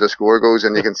 depending on how the score goes,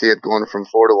 and you can see it going from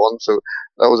 4-1. So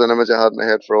that was an image I had in my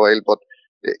head for a while. But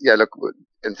yeah, look,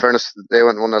 in fairness, they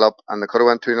went 1-0 up and they could have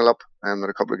went 2-0 up, and there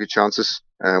were a couple of good chances,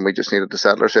 and we just needed to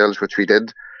settle ourselves, which we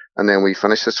did. And then we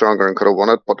finished it stronger and could have won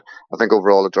it. But I think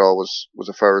overall the draw was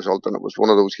a fair result, and it was one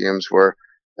of those games where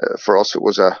for us it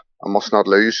was a must not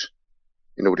lose,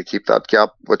 to keep that gap,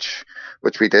 which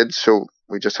we did. So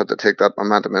we just had to take that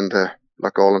momentum into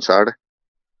Loughgall on Saturday.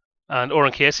 And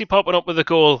Oran Casey popping up with a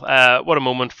goal. What a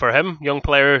moment for him. Young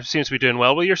player, seems to be doing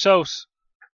well with yourselves.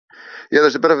 Yeah,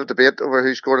 there's a bit of a debate over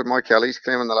who scored it. Mark Kelly's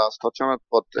claiming the last touch on it,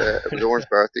 but it was Oran's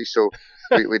birthday, so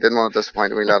we didn't want to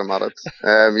disappoint him. We let him at it.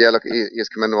 Yeah, look, he's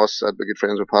come in to us. I'd be good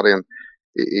friends with Paddy, and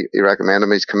he recommended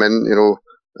him. He's come in,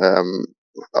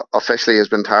 officially he's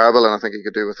been terrible, and I think he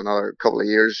could do with another couple of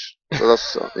years with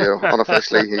us.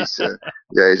 Unofficially, he's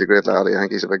a great lad. I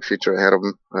think he's a big future ahead of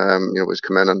him. He's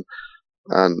come in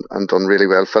and done really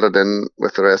well, fitted in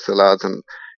with the rest of the lads, and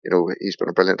he's been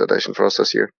a brilliant addition for us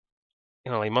this year.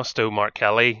 He must owe Mark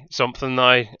Kelly something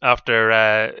now after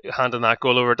handing that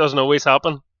goal over. It doesn't always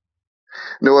happen.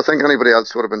 No, I think anybody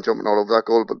else would have been jumping all over that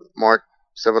goal, but Mark,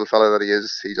 civil fella that he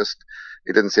is,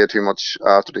 he didn't say too much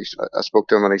after I spoke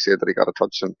to him, and he said that he got a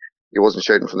touch and he wasn't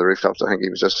shouting from the rooftops. I think he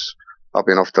was just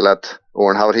happy enough to let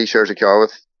Oran have it. He shares a car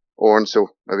with Oran, so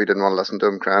maybe he didn't want to listen to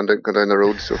him crying going down the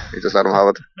road, so he just let him have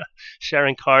it.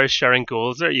 Sharing cars, sharing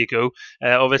goals, there you go.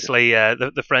 Obviously,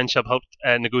 the friendship helped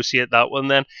negotiate that one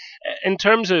then. In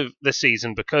terms of the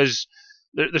season, because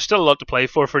there's still a lot to play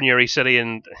for Newry City,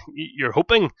 and you're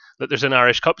hoping that there's an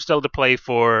Irish Cup still to play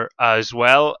for as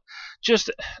well.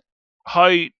 Just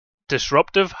how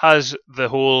disruptive has the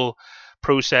whole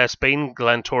process been?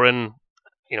 Glentoran,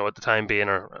 at the time being,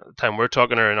 or at the time we're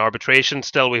talking, are in arbitration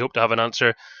still. We hope to have an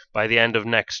answer by the end of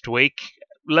next week.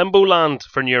 Limbo land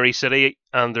for Newry City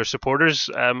and their supporters.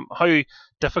 How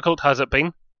difficult has it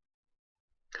been?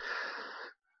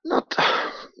 Not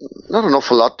an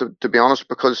awful lot, to be honest,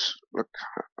 because look,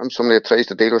 I'm somebody that tries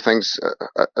to deal with things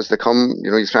as they come.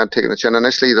 You try and take the chin.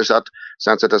 Initially, there's that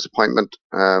sense of disappointment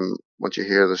once you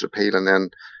hear there's appeal, and then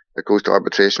it goes to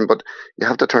arbitration. But you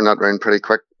have to turn that around pretty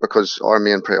quick, because our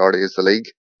main priority is the league.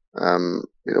 And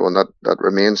that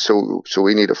remains. So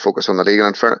we need to focus on the league.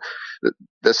 And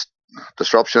this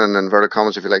disruption, in inverted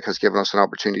commas, if you like, has given us an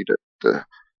opportunity to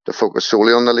focus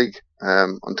solely on the league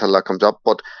until that comes up.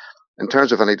 But in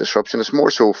terms of any disruption, it's more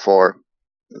so for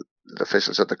the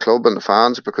officials at the club and the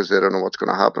fans, because they don't know what's going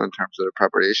to happen in terms of their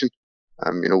preparation.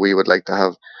 We would like to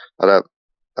have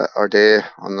our day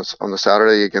on the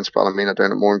Saturday against Ballymena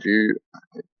down at Mournview,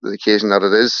 the occasion that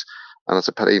it is, and it's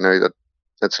a pity now that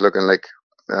it's looking like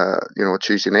a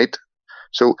Tuesday night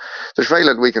So there's very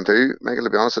little we can do, Michael, to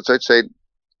be honest. It's outside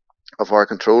of our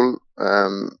control.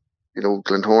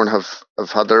 Glentoran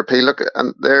have had their appeal. Look,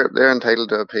 and they're entitled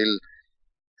to appeal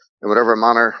in whatever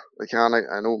manner they can.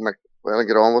 I know I'll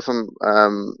get on with them.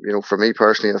 For me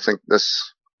personally, I think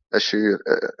this issue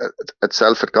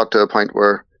itself had got to a point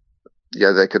where,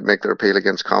 they could make their appeal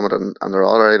against Comet and there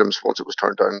are other items. Once it was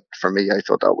turned down, for me, I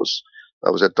thought that was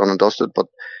it, done and dusted. But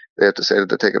they had decided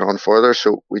to take it on further,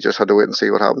 so we just had to wait and see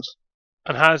what happens.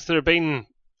 And has there been,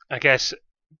 I guess,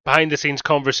 behind the scenes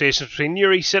conversations between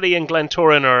Newry City and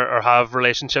Glentoran, or have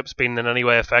relationships been in any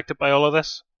way affected by all of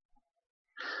this?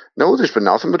 No, there's been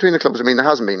nothing between the clubs. I mean, there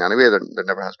hasn't been anyway. There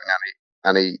never has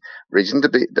been any reason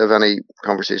to have any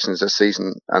conversations this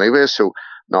season anyway. So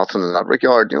nothing in that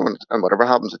regard, and whatever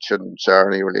happens, it shouldn't share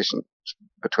any relation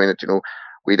between it.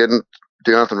 We didn't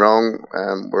do anything wrong.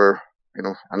 We're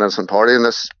an innocent party in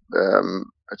this.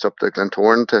 It's up to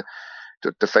Glentoran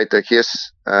to fight their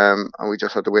case, and we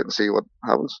just have to wait and see what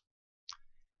happens.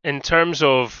 In terms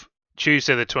of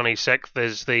Tuesday the 26th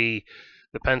is the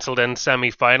penciled in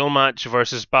semi-final match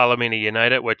versus Ballymena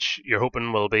United, which you're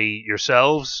hoping will be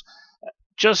yourselves.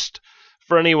 Just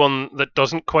for anyone that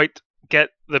doesn't quite get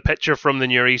the picture from the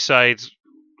Newry side,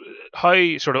 how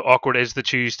sort of awkward is the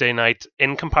Tuesday night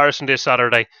in comparison to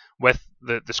Saturday with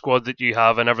the squad that you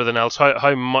have and everything else?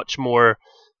 How much more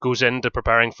goes into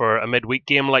preparing for a midweek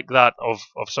game like that of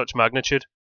such magnitude?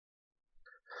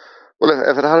 Well,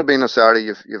 if it had been a Saturday,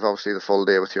 you've obviously the full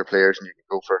day with your players and you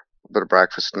can go for a bit of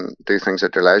breakfast and do things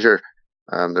at their leisure.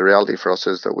 The reality for us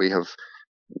is that we have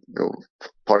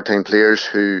part-time players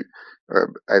who are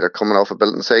either coming off a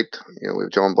building site. We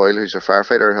have John Boyle, who's a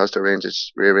firefighter, who has to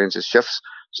rearrange his shifts.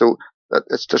 So that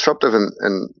it's disruptive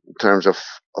in terms of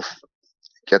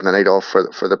getting a night off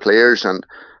for the players and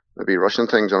maybe rushing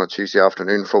things on a Tuesday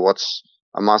afternoon for what's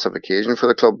a massive occasion for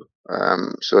the club.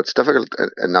 So it's difficult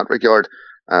in that regard.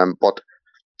 But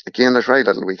again, there's very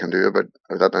little we can do about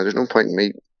that. Now, there's no point in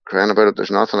me crying about it.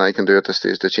 There's nothing I can do at this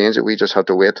stage to change it. We just have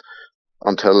to wait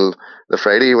until the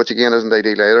Friday, which again isn't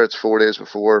ideal either. It's 4 days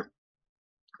before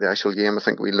the actual game. I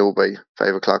think we'll know by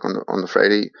 5 o'clock on the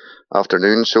Friday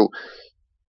afternoon. So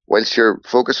whilst you're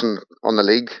focusing on the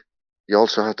league, you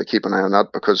also have to keep an eye on that,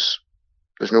 because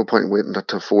there's no point in waiting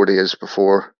until 4 days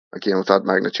before a game of that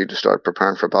magnitude to start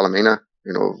preparing for Ballymena.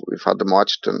 We've had them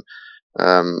watched and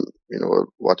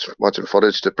watching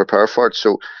footage to prepare for it.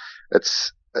 So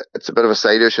it's a bit of a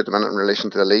side issue at the minute in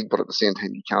relation to the league, but at the same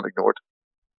time you can't ignore it.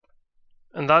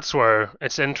 And that's where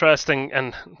it's interesting,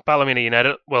 and Ballymena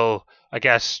United will, I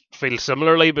guess, feel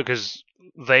similarly, because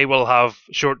they will have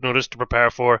short notice to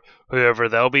prepare for whoever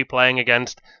they'll be playing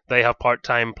against. They have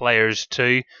part-time players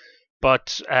too,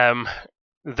 but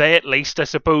they at least, I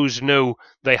suppose, know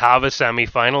they have a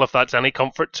semi-final, if that's any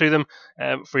comfort to them.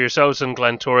 For yourselves in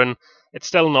Glentoran, it's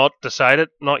still not decided,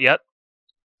 not yet.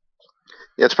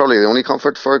 Yeah, it's probably the only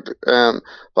comfort for it.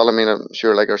 Ballymena, I'm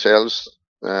sure, like ourselves,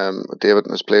 David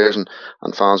and his players and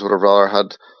fans would have rather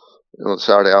had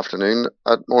Saturday afternoon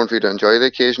at Mourneview to enjoy the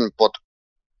occasion. But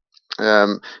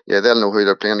they'll know who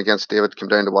they're playing against. David came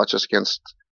down to watch us against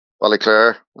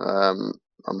Ballyclare.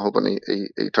 I'm hoping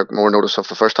he took more notice of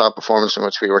the first half performance, in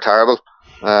which we were terrible.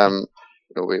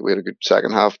 We had a good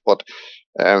second half, but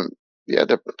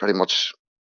they're pretty much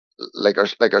like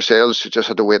ourselves. We just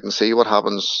had to wait and see what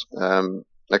happens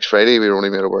next Friday. We were only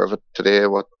made aware of it today,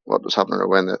 what was happening or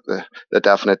when the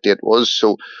definite date was.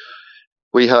 So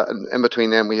we in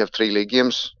between them we have 3 league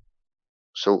games.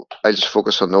 So I'll just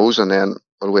focus on those, and then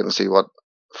we'll wait and see what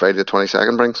Friday the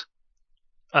 22nd brings.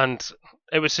 And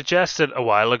it was suggested a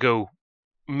while ago,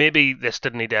 maybe this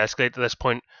didn't need to escalate to this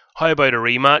point, how about a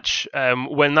rematch?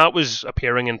 When that was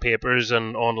appearing in papers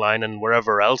and online and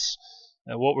wherever else,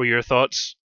 what were your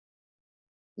thoughts?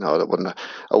 No, it wouldn't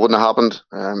have happened.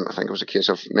 I think it was a case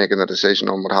of making a decision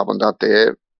on what happened that day.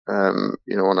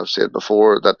 And I've said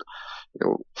before that,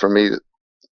 for me,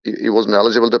 he wasn't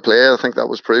eligible to play. I think that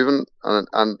was proven.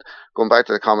 And going back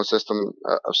to the common system,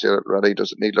 I've said it already,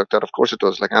 does it need looked at? Of course it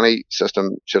does. Like any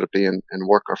system, should it be in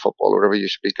work or football or whatever, you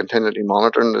should be continually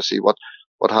monitoring to see what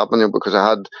happened. Because I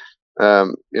had,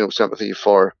 sympathy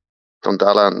for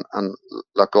Dundalk and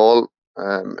Loughgall,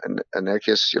 in their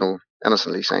case,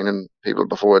 innocently signing people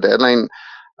before a deadline.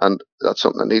 And that's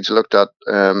something that needs looked at.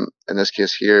 In this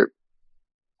case here,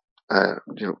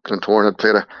 Glentoran had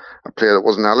played a player that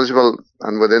wasn't eligible,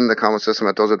 and within the common system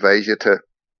it does advise you to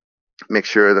make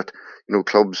sure that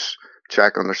clubs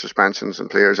check on their suspensions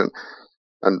and players, and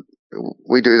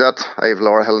we do that. I have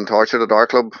Laura Hill and Torchard at our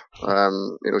club.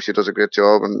 She does a great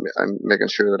job, and I'm making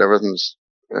sure that everything's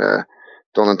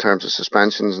done in terms of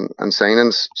suspensions and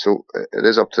signings. So it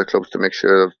is up to the clubs to make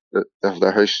sure that they have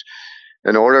their house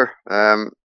in order.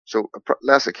 So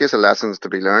a case of lessons to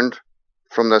be learned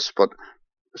from this, but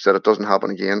so that it doesn't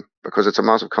happen again, because it's a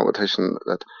massive competition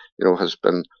that has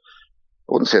been, I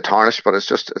wouldn't say tarnished, but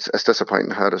it's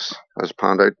disappointing how it has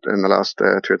panned out in the last 2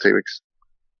 or 3 weeks.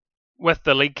 With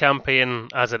the league campaign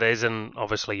as it is, and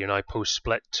obviously you're now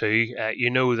post-split too, you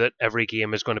know that every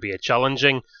game is going to be a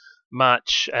challenging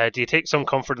match. Do you take some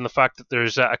comfort in the fact that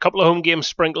there's a couple of home games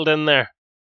sprinkled in there?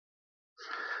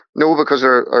 No, because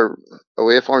our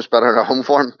away form's better than our home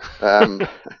form.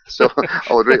 So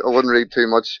I wouldn't read too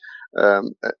much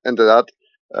into that.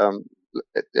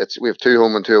 We have 2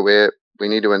 home and 2 away. We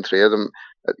need to win 3 of them.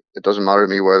 It doesn't matter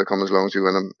to me where they come as long as we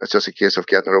win them. It's just a case of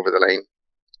getting it over the line.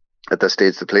 At this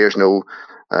stage, the players know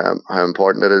how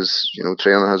important it is.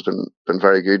 Training has been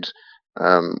very good.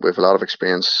 We have a lot of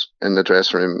experience in the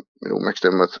dressing room, mixed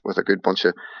in with a good bunch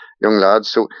of young lads.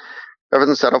 So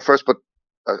everything's set up for us. But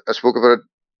I spoke about it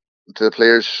to the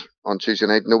players on Tuesday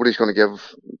night. Nobody's going to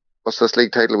give us this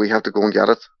league title. We have to go and get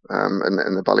it.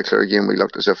 In the Ballyclare game, we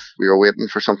looked as if we were waiting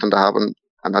for something to happen,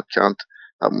 and that can't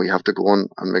happen. We have to go on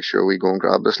and make sure we go and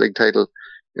grab this league title.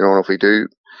 And if we do,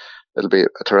 it'll be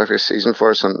a terrific season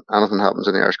for us, and anything happens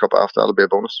in the Irish Cup after, that'll be a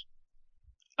bonus.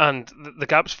 And the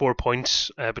gap's 4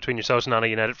 points between yourselves and Anna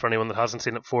United, for anyone that hasn't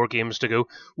seen it, 4 games to go.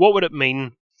 What would it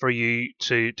mean for you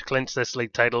to clinch this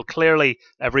league title? Clearly,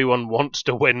 everyone wants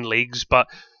to win leagues, but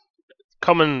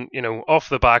coming, off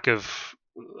the back of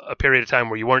a period of time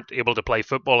where you weren't able to play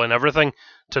football and everything,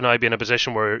 to now be in a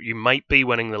position where you might be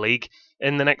winning the league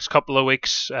in the next couple of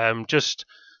weeks, just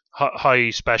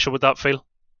how special would that feel?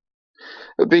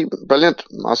 It'd be brilliant,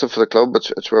 massive for the club.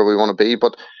 It's where we want to be,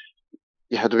 but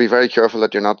you have to be very careful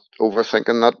that you're not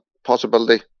overthinking that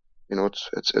possibility.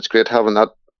 It's great having that,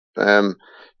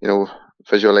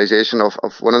 visualization of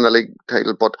winning the league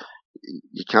title, but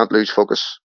you can't lose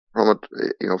focus from it.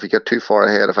 If you get too far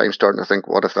ahead, if I'm starting to think,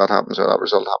 what if that happens or that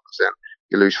result happens, then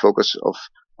you lose focus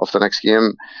of the next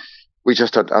game. We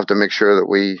just have to make sure that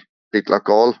we beat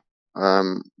Loughgall.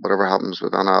 Whatever happens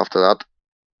with Anna after that,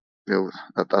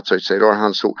 that's outside our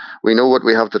hands. So we know what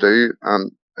we have to do,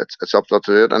 and it's up to us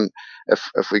to do it. And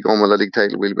if we go on with the league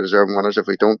title, we'll be deserving winners. If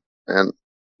we don't, then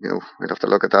we'd have to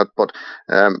look at that. But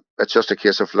it's just a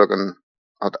case of looking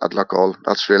at Loughgall.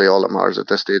 That's really all that matters at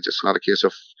this stage. It's not a case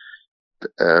of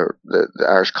the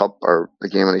Irish Cup or the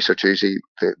game on Easter Tuesday.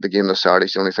 The game this Saturday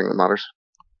is the only thing that matters.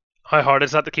 How hard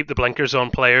is that to keep the blinkers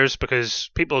on players? Because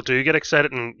people do get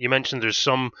excited, and you mentioned there's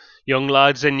some young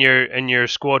lads in your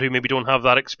squad who maybe don't have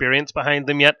that experience behind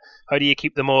them yet. How do you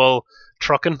keep them all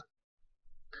trucking?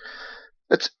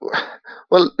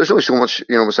 There's only so much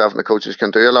myself and the coaches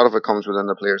can do. A lot of it comes within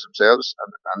the players themselves,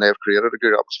 and they've created a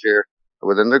good atmosphere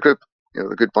within the group.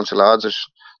 The good bunch of lads.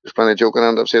 There's plenty of joking,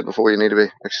 and I've said before, you need to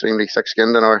be extremely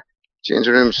thick-skinned in our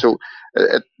changing room. So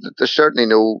there's certainly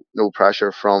no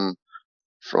pressure from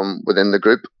within the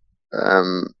group.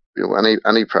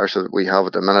 Any pressure that we have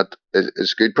at the minute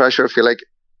is good pressure, if you like,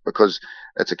 because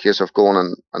it's a case of going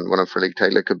and winning for league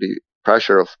title. It could be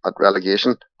pressure at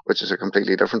relegation, which is a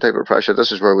completely different type of pressure.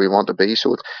 This is where we want to be.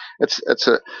 So it's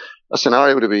a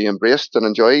scenario to be embraced and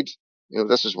enjoyed.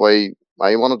 This is why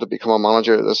I wanted to become a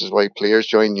manager. This is why players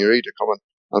join Newry to come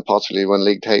and possibly win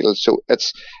league titles. So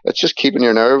it's just keeping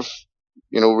your nerve,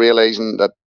 realising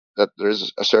that there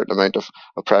is a certain amount of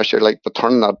pressure, but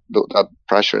turning that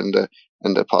pressure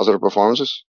into positive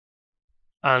performances.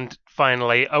 And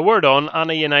finally, a word on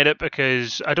Anna United,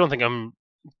 because I don't think I'm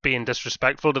being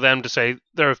disrespectful to them to say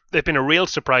they've been a real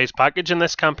surprise package in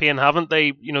this campaign, haven't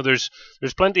they? There's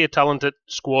plenty of talented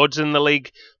squads in the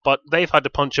league, but they've had to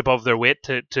punch above their weight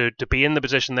to be in the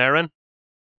position they're in.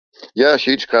 Yeah,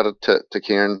 huge credit to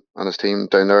Kieran and his team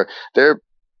down there. They're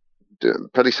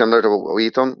pretty similar to what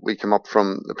we've done. We came up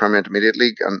from the Premier Intermediate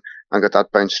League and got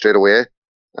that bounce straight away.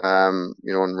 And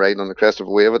riding on the crest of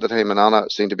a wave at the time, and Anna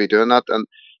seemed to be doing that, and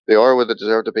they are where they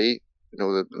deserve to be.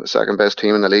 The second best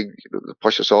team in the league. They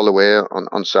push us all the way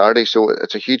on Saturday, so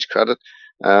it's a huge credit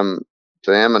to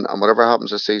them. And whatever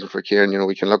happens this season for Kieran,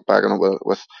 we can look back on it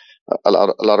with a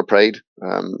lot of pride.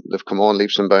 They've come on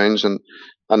leaps and bounds, and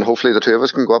hopefully the two of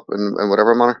us can go up in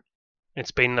whatever manner.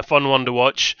 It's been a fun one to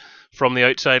watch from the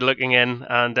outside looking in,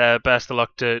 and best of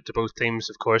luck to both teams,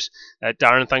 of course.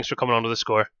 Darren, thanks for coming on to The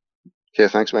Score. Okay,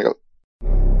 thanks, Michael.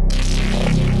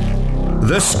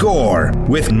 The Score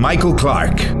with Michael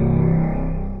Clark.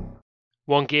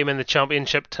 One game in the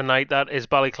Championship tonight, that is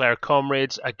Ballyclare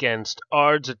Comrades against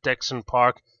Ards at Dixon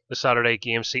Park. The Saturday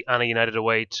game see Anna United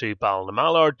away to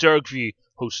Ballinamallard. Dergview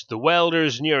host the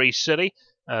Welders. Newry City,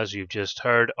 as you've just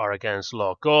heard, are against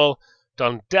Loughgall.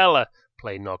 Dundela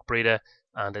play Knockbreda,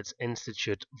 and it's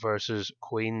Institute versus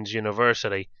Queen's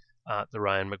University. at the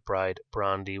Ryan McBride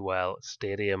Brandywell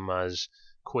Stadium as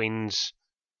Queens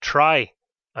try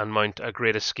and mount a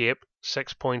great escape,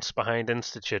 6 points behind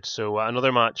Institute. So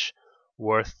another match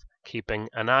worth keeping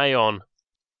an eye on.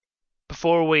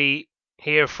 Before we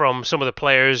hear from some of the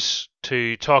players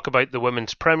to talk about the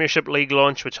Women's Premiership League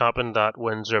launch, which happened at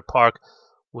Windsor Park,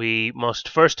 we must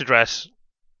first address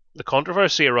the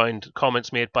controversy around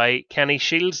comments made by Kenny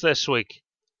Shields this week.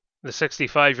 The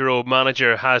 65-year-old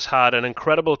manager has had an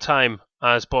incredible time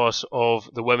as boss of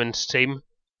the women's team.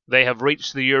 They have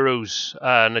reached the Euros,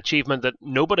 an achievement that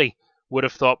nobody would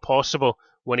have thought possible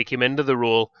when he came into the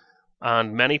role,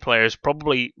 and many players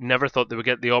probably never thought they would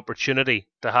get the opportunity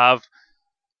to have.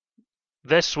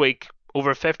 This week,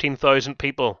 over 15,000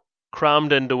 people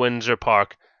crammed into Windsor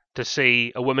Park to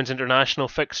see a women's international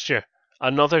fixture.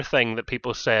 Another thing that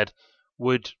people said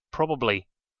would probably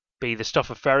be the stuff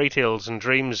of fairy tales and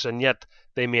dreams, and yet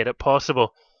they made it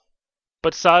possible.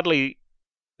 But sadly,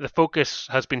 the focus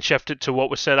has been shifted to what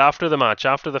was said after the match,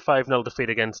 after the 5-0 defeat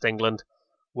against England,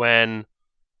 when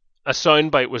a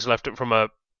soundbite was lifted from a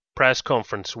press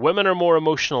conference. Women are more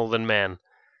emotional than men.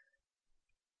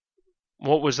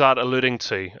 What was that alluding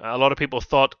to? A lot of people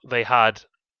thought they had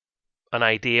an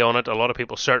idea on it. A lot of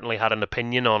people certainly had an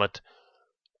opinion on it.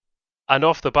 And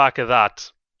off the back of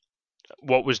that,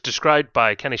 what was described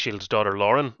by Kenny Shields' daughter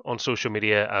Lauren on social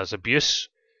media as abuse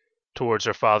towards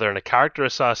her father and a character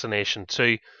assassination,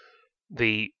 to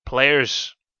the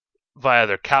players via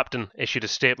their captain issued a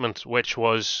statement which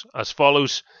was as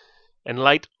follows: "In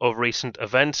light of recent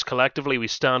events, collectively we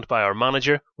stand by our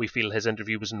manager. We feel his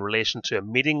interview was in relation to a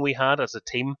meeting we had as a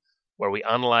team where we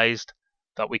analysed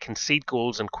that we concede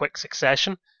goals in quick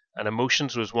succession, and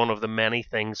emotions was one of the many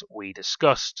things we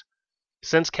discussed.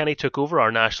 Since Kenny took over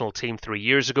our national team 3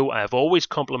 years ago, I have always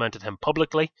complimented him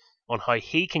publicly on how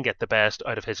he can get the best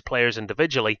out of his players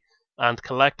individually and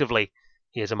collectively.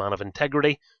 He is a man of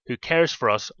integrity who cares for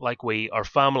us like we are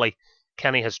family.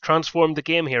 Kenny has transformed the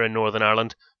game here in Northern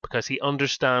Ireland because he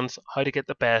understands how to get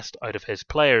the best out of his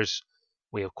players.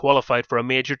 We have qualified for a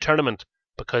major tournament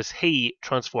because he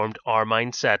transformed our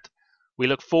mindset. We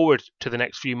look forward to the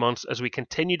next few months as we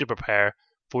continue to prepare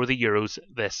for the Euros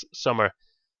this summer.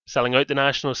 Selling out the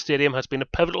National Stadium has been a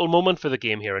pivotal moment for the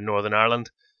game here in Northern Ireland,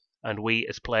 and we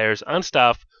as players and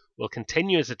staff will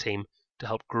continue as a team to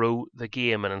help grow the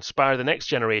game and inspire the next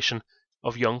generation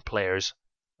of young players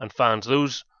and fans."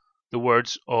 Those the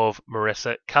words of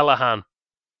Marissa Callahan,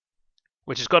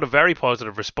 which has got a very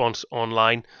positive response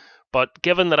online. But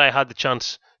given that I had the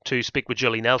chance to speak with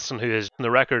Julie Nelson, who is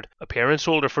the record appearance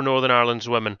holder for Northern Ireland's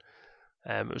women,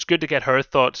 it was good to get her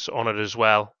thoughts on it as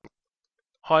well.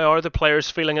 How are the players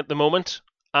feeling at the moment?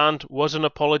 And was an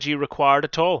apology required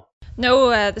at all? No,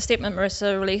 the statement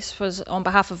Marissa released was on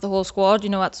behalf of the whole squad.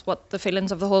 That's what the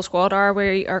feelings of the whole squad are.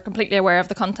 We are completely aware of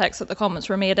the context that the comments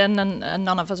were made in, and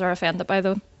none of us are offended by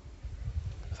them.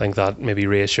 I think that maybe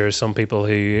reassures some people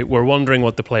who were wondering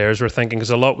what the players were thinking, because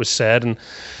a lot was said, and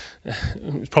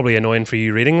it was probably annoying for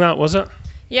you reading that, was it?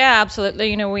 Yeah,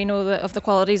 absolutely. We know of the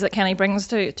qualities that Kenny brings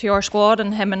to our squad,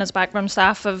 and him and his backroom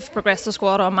staff have progressed the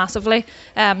squad on massively.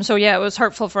 So yeah, it was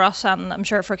hurtful for us, and I'm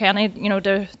sure for Kenny,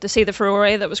 to see the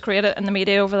furore that was created in the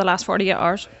media over the last 48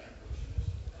 hours.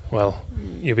 Well,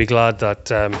 you'll be glad that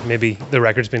maybe the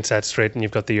record's been set straight and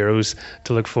you've got the Euros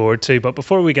to look forward to. But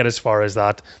before we get as far as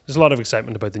that, there's a lot of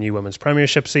excitement about the new Women's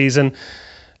Premiership season.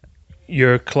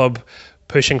 Your club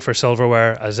pushing for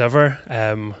silverware as ever.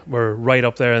 We're right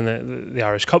up there in the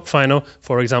Irish Cup final,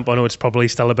 for example. I know it's probably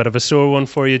still a bit of a sore one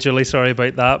for you, Julie. Sorry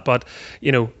about that. But,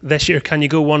 this year, can you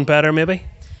go one better maybe?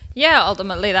 Yeah,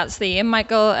 ultimately that's the aim,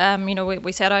 Michael.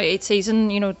 We set out each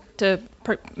season, to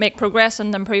make progress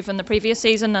and improve in the previous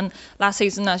season. And last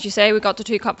season, as you say, we got to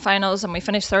 2 cup finals and we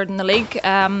finished third in the league.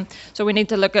 So we need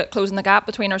to look at closing the gap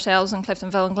between ourselves and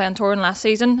Cliftonville and Glentoran last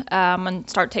season, and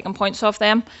start taking points off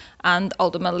them. And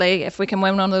ultimately, if we can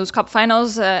win one of those cup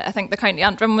finals, I think the County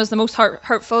Antrim was the most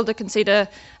hurtful, to concede an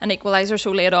equaliser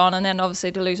so late on, and then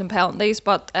obviously to lose in penalties.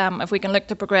 But if we can look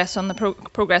to progress on the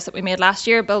progress that we made last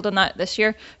year, build on that this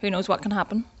year, who knows what can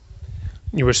happen.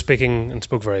 You were speaking and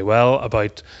spoke very well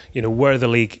about, where the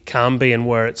league can be and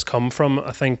where it's come from.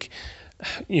 I think,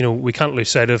 we can't lose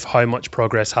sight of how much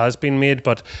progress has been made,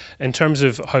 but in terms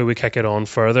of how we kick it on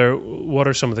further, what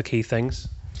are some of the key things?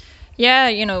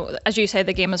 Yeah, as you say,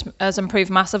 the game has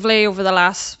improved massively over the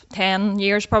last 10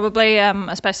 years probably,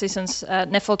 especially since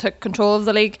Niffle took control of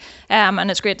the league,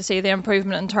 and it's great to see the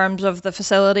improvement in terms of the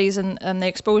facilities and the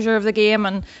exposure of the game.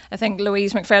 And I think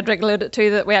Louise McFrederick alluded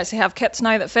to that we actually have kits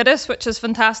now that fit us, which is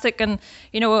fantastic. And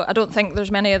I don't think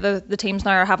there's many of the teams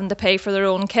now are having to pay for their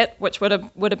own kit, which would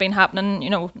have been happening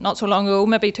not so long ago,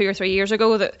 maybe 2 or 3 years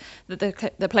ago, that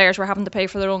the players were having to pay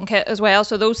for their own kit as well.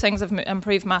 So those things have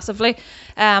improved massively,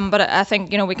 but I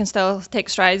think we can still take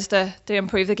strides to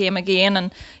improve the game again.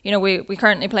 And we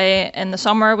currently play in the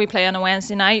summer, we play on a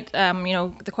Wednesday night.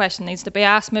 The question needs to be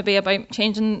asked maybe about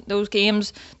changing those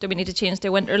games. Do we need to change the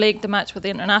Winter League to match with the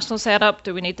international setup?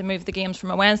 Do we need to move the games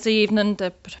from a Wednesday evening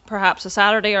to perhaps a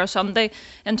Saturday or a Sunday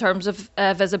in terms of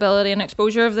visibility and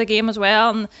exposure of the game as well?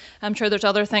 And I'm sure there's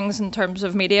other things in terms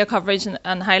of media coverage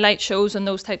and highlight shows and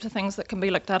those types of things that can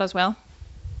be looked at as well.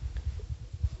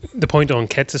 The point on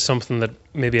kits is something that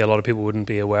maybe a lot of people wouldn't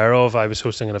be aware of. I was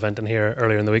hosting an event in here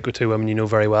earlier in the week with two women you know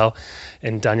very well,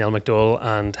 in Danielle McDowell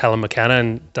and Helen McKenna,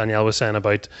 and Danielle was saying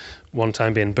about one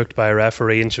time being booked by a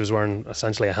referee and she was wearing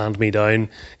essentially a hand-me-down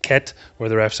kit where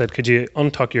the ref said, could you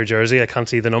untuck your jersey? I can't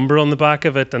see the number on the back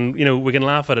of it. And we can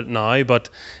laugh at it now, but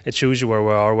it shows you where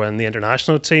we are when the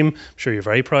international team, I'm sure you're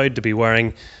very proud to be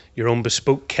wearing your own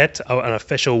bespoke kit, an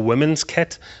official women's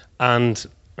kit, and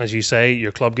as you say,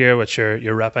 your club gear, which you're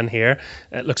repping here,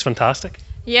 it looks fantastic.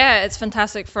 Yeah, it's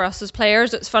fantastic for us as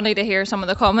players. It's funny to hear some of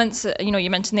the comments. You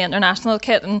mentioned the international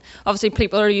kit, and obviously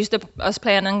people are used to us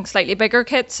playing in slightly bigger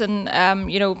kits, and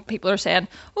people are saying,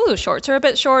 oh, those shorts are a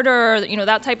bit shorter, or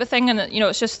that type of thing. And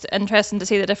it's just interesting to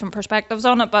see the different perspectives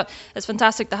on it. But it's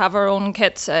fantastic to have our own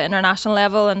kits at international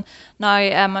level, and now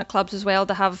at clubs as well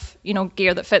to have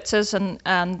gear that fits us, and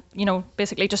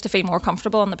basically just to feel more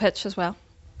comfortable on the pitch as well.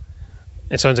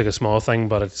 It sounds like a small thing,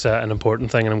 but it's an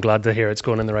important thing, and I'm glad to hear it's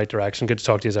going in the right direction. Good to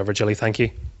talk to you as ever, Gilly. Thank you.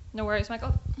 No worries,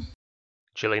 Michael.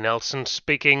 Gilly Nelson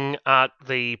speaking at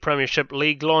the Premiership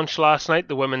League launch last night.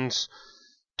 The women's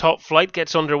top flight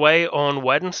gets underway on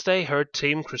Wednesday. Her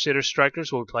team, Crusader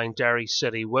Strikers, will be playing Newry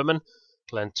City women.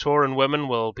 Glentoran women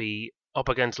will be up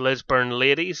against Lisburn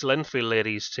ladies. Linfield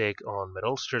ladies take on Mid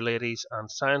Ulster ladies,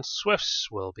 and Science Swifts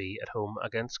will be at home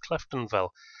against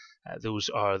Cliftonville. Those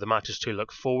are the matches to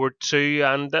look forward to,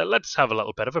 and let's have a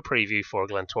little bit of a preview for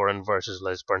Glentoran versus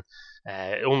Lisburn.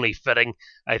 Only fitting,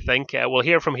 I think. We'll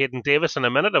hear from Hayden Davis in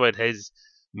a minute about his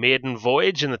maiden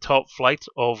voyage in the top flight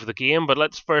of the game, but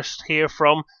let's first hear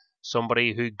from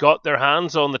somebody who got their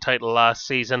hands on the title last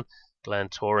season,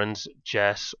 Glentoran's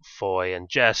Jess Foy. And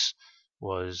Jess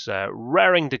was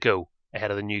raring to go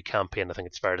ahead of the new campaign, I think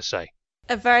it's fair to say.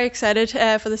 I'm very excited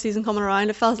for the season coming around.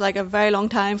 It feels like a very long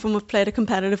time from we've played a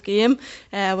competitive game.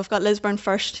 We've got Lisburn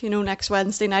first, next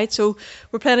Wednesday night. So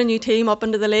we're playing a new team up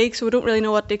into the league, so we don't really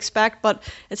know what to expect, but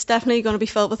it's definitely going to be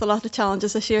filled with a lot of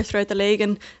challenges this year throughout the league,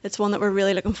 and it's one that we're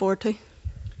really looking forward to.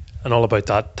 And all about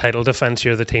that title defence,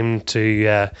 you're the team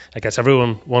to, I guess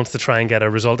everyone wants to try and get a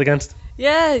result against.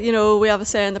 Yeah, we have a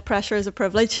saying that pressure is a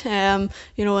privilege, and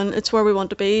it's where we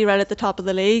want to be, right at the top of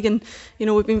the league. And,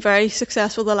 we've been very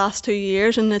successful the last 2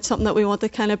 years, and it's something that we want to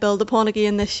kind of build upon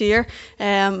again this year,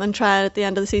 and try at the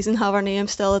end of the season have our name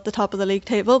still at the top of the league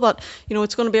table. But,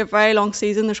 it's going to be a very long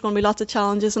season. There's going to be lots of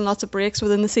challenges and lots of breaks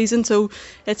within the season. So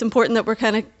it's important that we're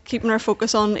kind of keeping our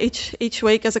focus on each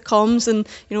week as it comes, and,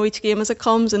 each game as it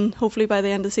comes. And hopefully by the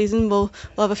end of the season we'll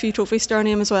have a few trophies to our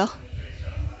name as well.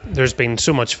 There's been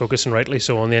so much focus, and rightly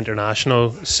so, on the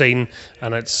international scene,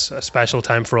 and it's a special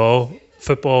time for all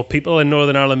football people in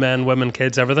Northern Ireland, men, women,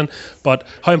 kids, everything. But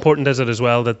how important is it as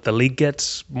well that the league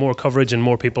gets more coverage and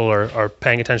more people are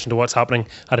paying attention to what's happening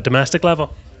at a domestic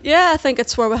level? Yeah, I think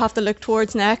it's where we have to look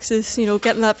towards next, is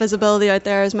getting that visibility out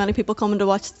there, as many people coming to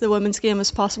watch the women's game as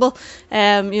possible.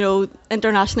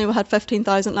 Internationally we had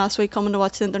 15,000 last week coming to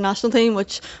watch the international team,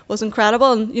 which was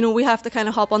incredible, and we have to kind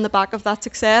of hop on the back of that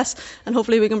success, and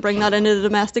hopefully we can bring that into the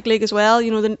domestic league as well.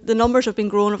 The numbers have been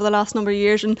growing over the last number of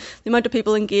years, and the amount of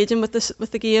people engaging with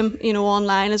the game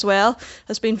online as well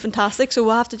has been fantastic. So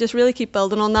we'll have to just really keep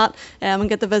building on that, and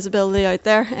get the visibility out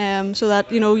there, so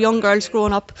that young girls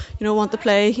growing up want to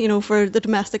play for the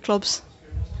domestic clubs.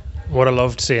 What I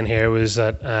loved seeing here was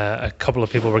that a couple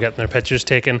of people were getting their pictures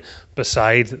taken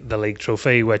beside the league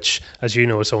trophy, which, as you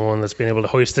know, is someone that's been able to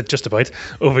hoist it just about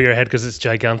over your head because it's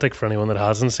gigantic for anyone that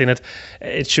hasn't seen it.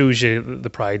 It shows you the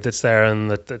pride that's there, and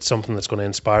that it's something that's going to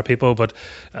inspire people. But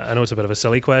I know it's a bit of a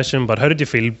silly question, but how did you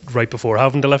feel right before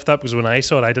having to lift that? Because when I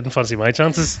saw it, I didn't fancy my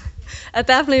chances. I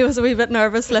definitely was a wee bit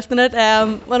nervous lifting it.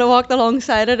 When I walked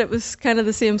alongside it, it was kind of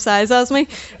the same size as me.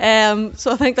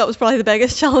 So I think that was probably the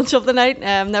biggest challenge of the night.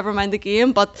 Never mind mind the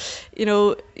game, but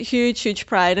huge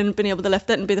pride in being able to lift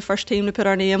it and be the first team to put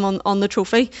our name on the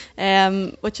trophy,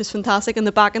 which is fantastic. And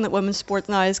the backing that women's sport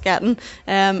now is getting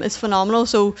is phenomenal.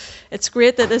 So it's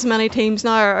great that as many teams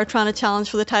now are trying to challenge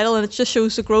for the title, and it just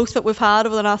shows the growth that we've had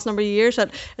over the last number of years,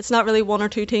 that it's not really one or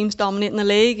two teams dominating the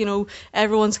league.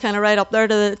 Everyone's kind of right up there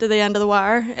to the end of the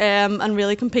wire, and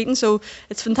really competing. So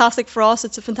it's fantastic for us.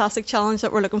 It's a fantastic challenge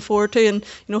that we're looking forward to, and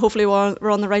hopefully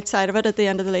we're on the right side of it at the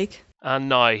end of the league. And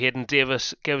now Hayden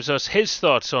Davis gives us his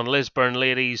thoughts on Lisburn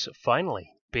ladies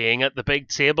finally being at the big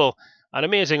table. An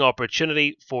amazing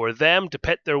opportunity for them to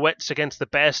pit their wits against the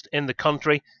best in the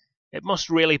country. It must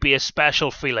really be a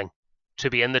special feeling to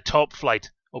be in the top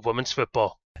flight of women's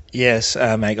football. Yes,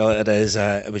 Michael, it is.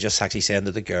 It was just actually saying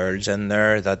to the girls in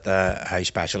there that how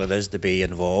special it is to be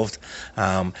involved.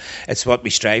 It's what we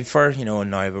strive for,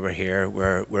 and now we're here,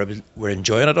 we're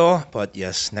enjoying it all. But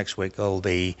yes, next week will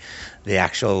be the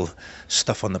actual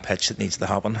stuff on the pitch that needs to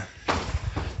happen.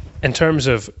 In terms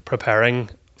of preparing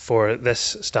for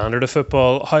this standard of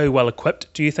football, how well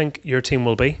equipped do you think your team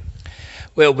will be?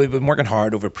 Well, we've been working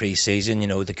hard over pre-season.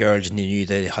 The girls knew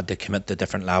they had to commit to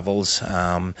different levels,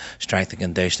 strength and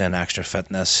conditioning, extra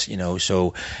fitness,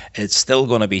 so it's still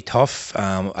going to be tough.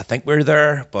 I think we're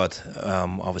there, but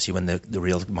obviously when the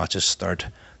real matches start,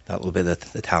 that will be the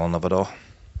talent of it all.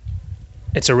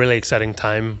 It's a really exciting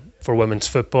time for women's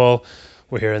football.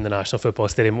 We're here in the National Football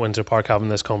Stadium at Windsor Park having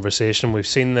this conversation. We've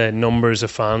seen the numbers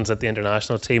of fans that the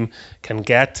international team can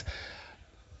get.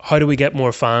 How do we get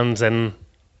more fans in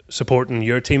supporting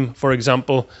your team, for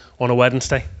example, on a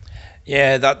Wednesday?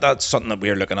 Yeah, that's something that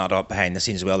we're looking at up behind the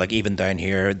scenes as well. Like even down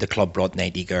here, the club brought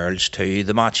 90 girls to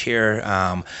the match here.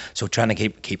 So trying to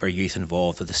keep our youth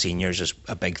involved with the seniors is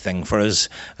a big thing for us.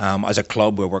 As a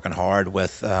club, we're working hard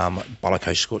with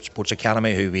Bailie Sports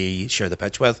Academy, who we share the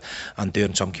pitch with, and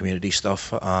doing some community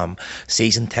stuff.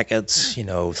 Season tickets,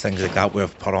 things like that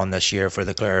we've put on this year for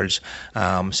the girls.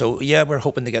 So yeah, we're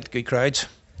hoping to get good crowds.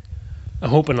 I'm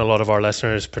hoping a lot of our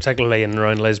listeners, particularly in and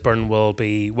around Lisburn, will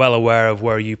be well aware of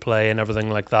where you play and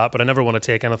everything like that, but I never want to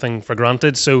take anything for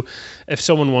granted. So if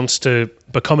someone wants to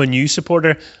become a new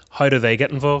supporter, how do they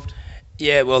get involved?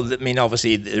 Yeah, well,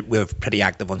 obviously we're pretty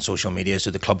active on social media,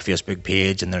 so the club Facebook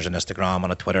page, and there's an Instagram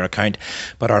and a Twitter account,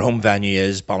 but our home venue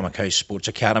is Bailie Sports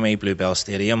Academy, Bluebell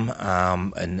Stadium,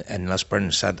 in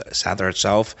Lisburn Centre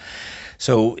itself.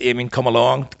 So, come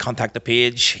along, contact the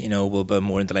page, we'll be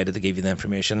more than delighted to give you the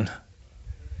information.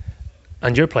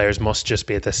 And your players must just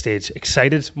be at this stage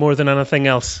excited more than anything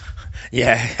else.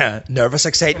 Yeah, nervous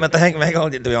excitement, I think, Michael,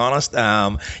 to be honest.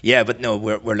 But no,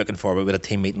 we're looking forward. We had a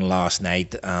team meeting last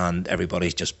night and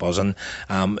everybody's just buzzing.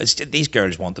 These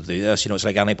girls want to do this. It's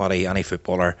like any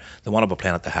footballer, they want to be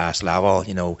playing at the highest level.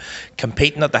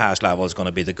 Competing at the highest level is going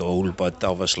to be the goal, but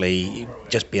obviously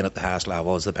just being at the highest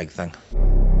level is the big thing.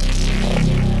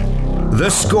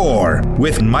 The Score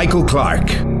with Michael Clark.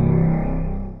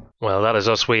 Well, that is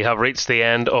us. We have reached the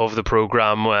end of the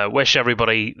programme. Wish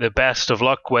everybody the best of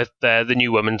luck with the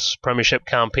new Women's Premiership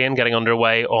campaign getting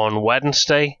underway on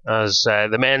Wednesday as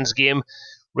the men's game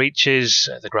reaches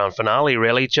the grand finale,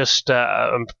 really. Just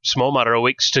a small matter of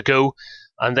weeks to go.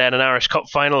 And then an Irish Cup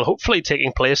final hopefully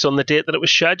taking place on the date that it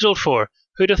was scheduled for.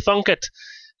 Who'd have thunk it?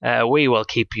 We will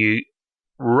keep you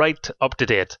right up to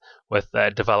date with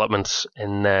developments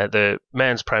in the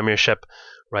men's Premiership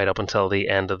right up until the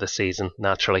end of the season,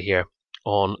 naturally here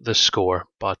on The Score.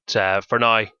 But for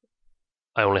now,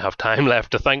 I only have time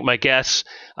left to thank my guests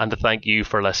and to thank you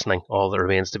for listening. All that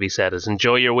remains to be said is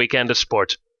enjoy your weekend of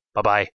sport. Bye-bye.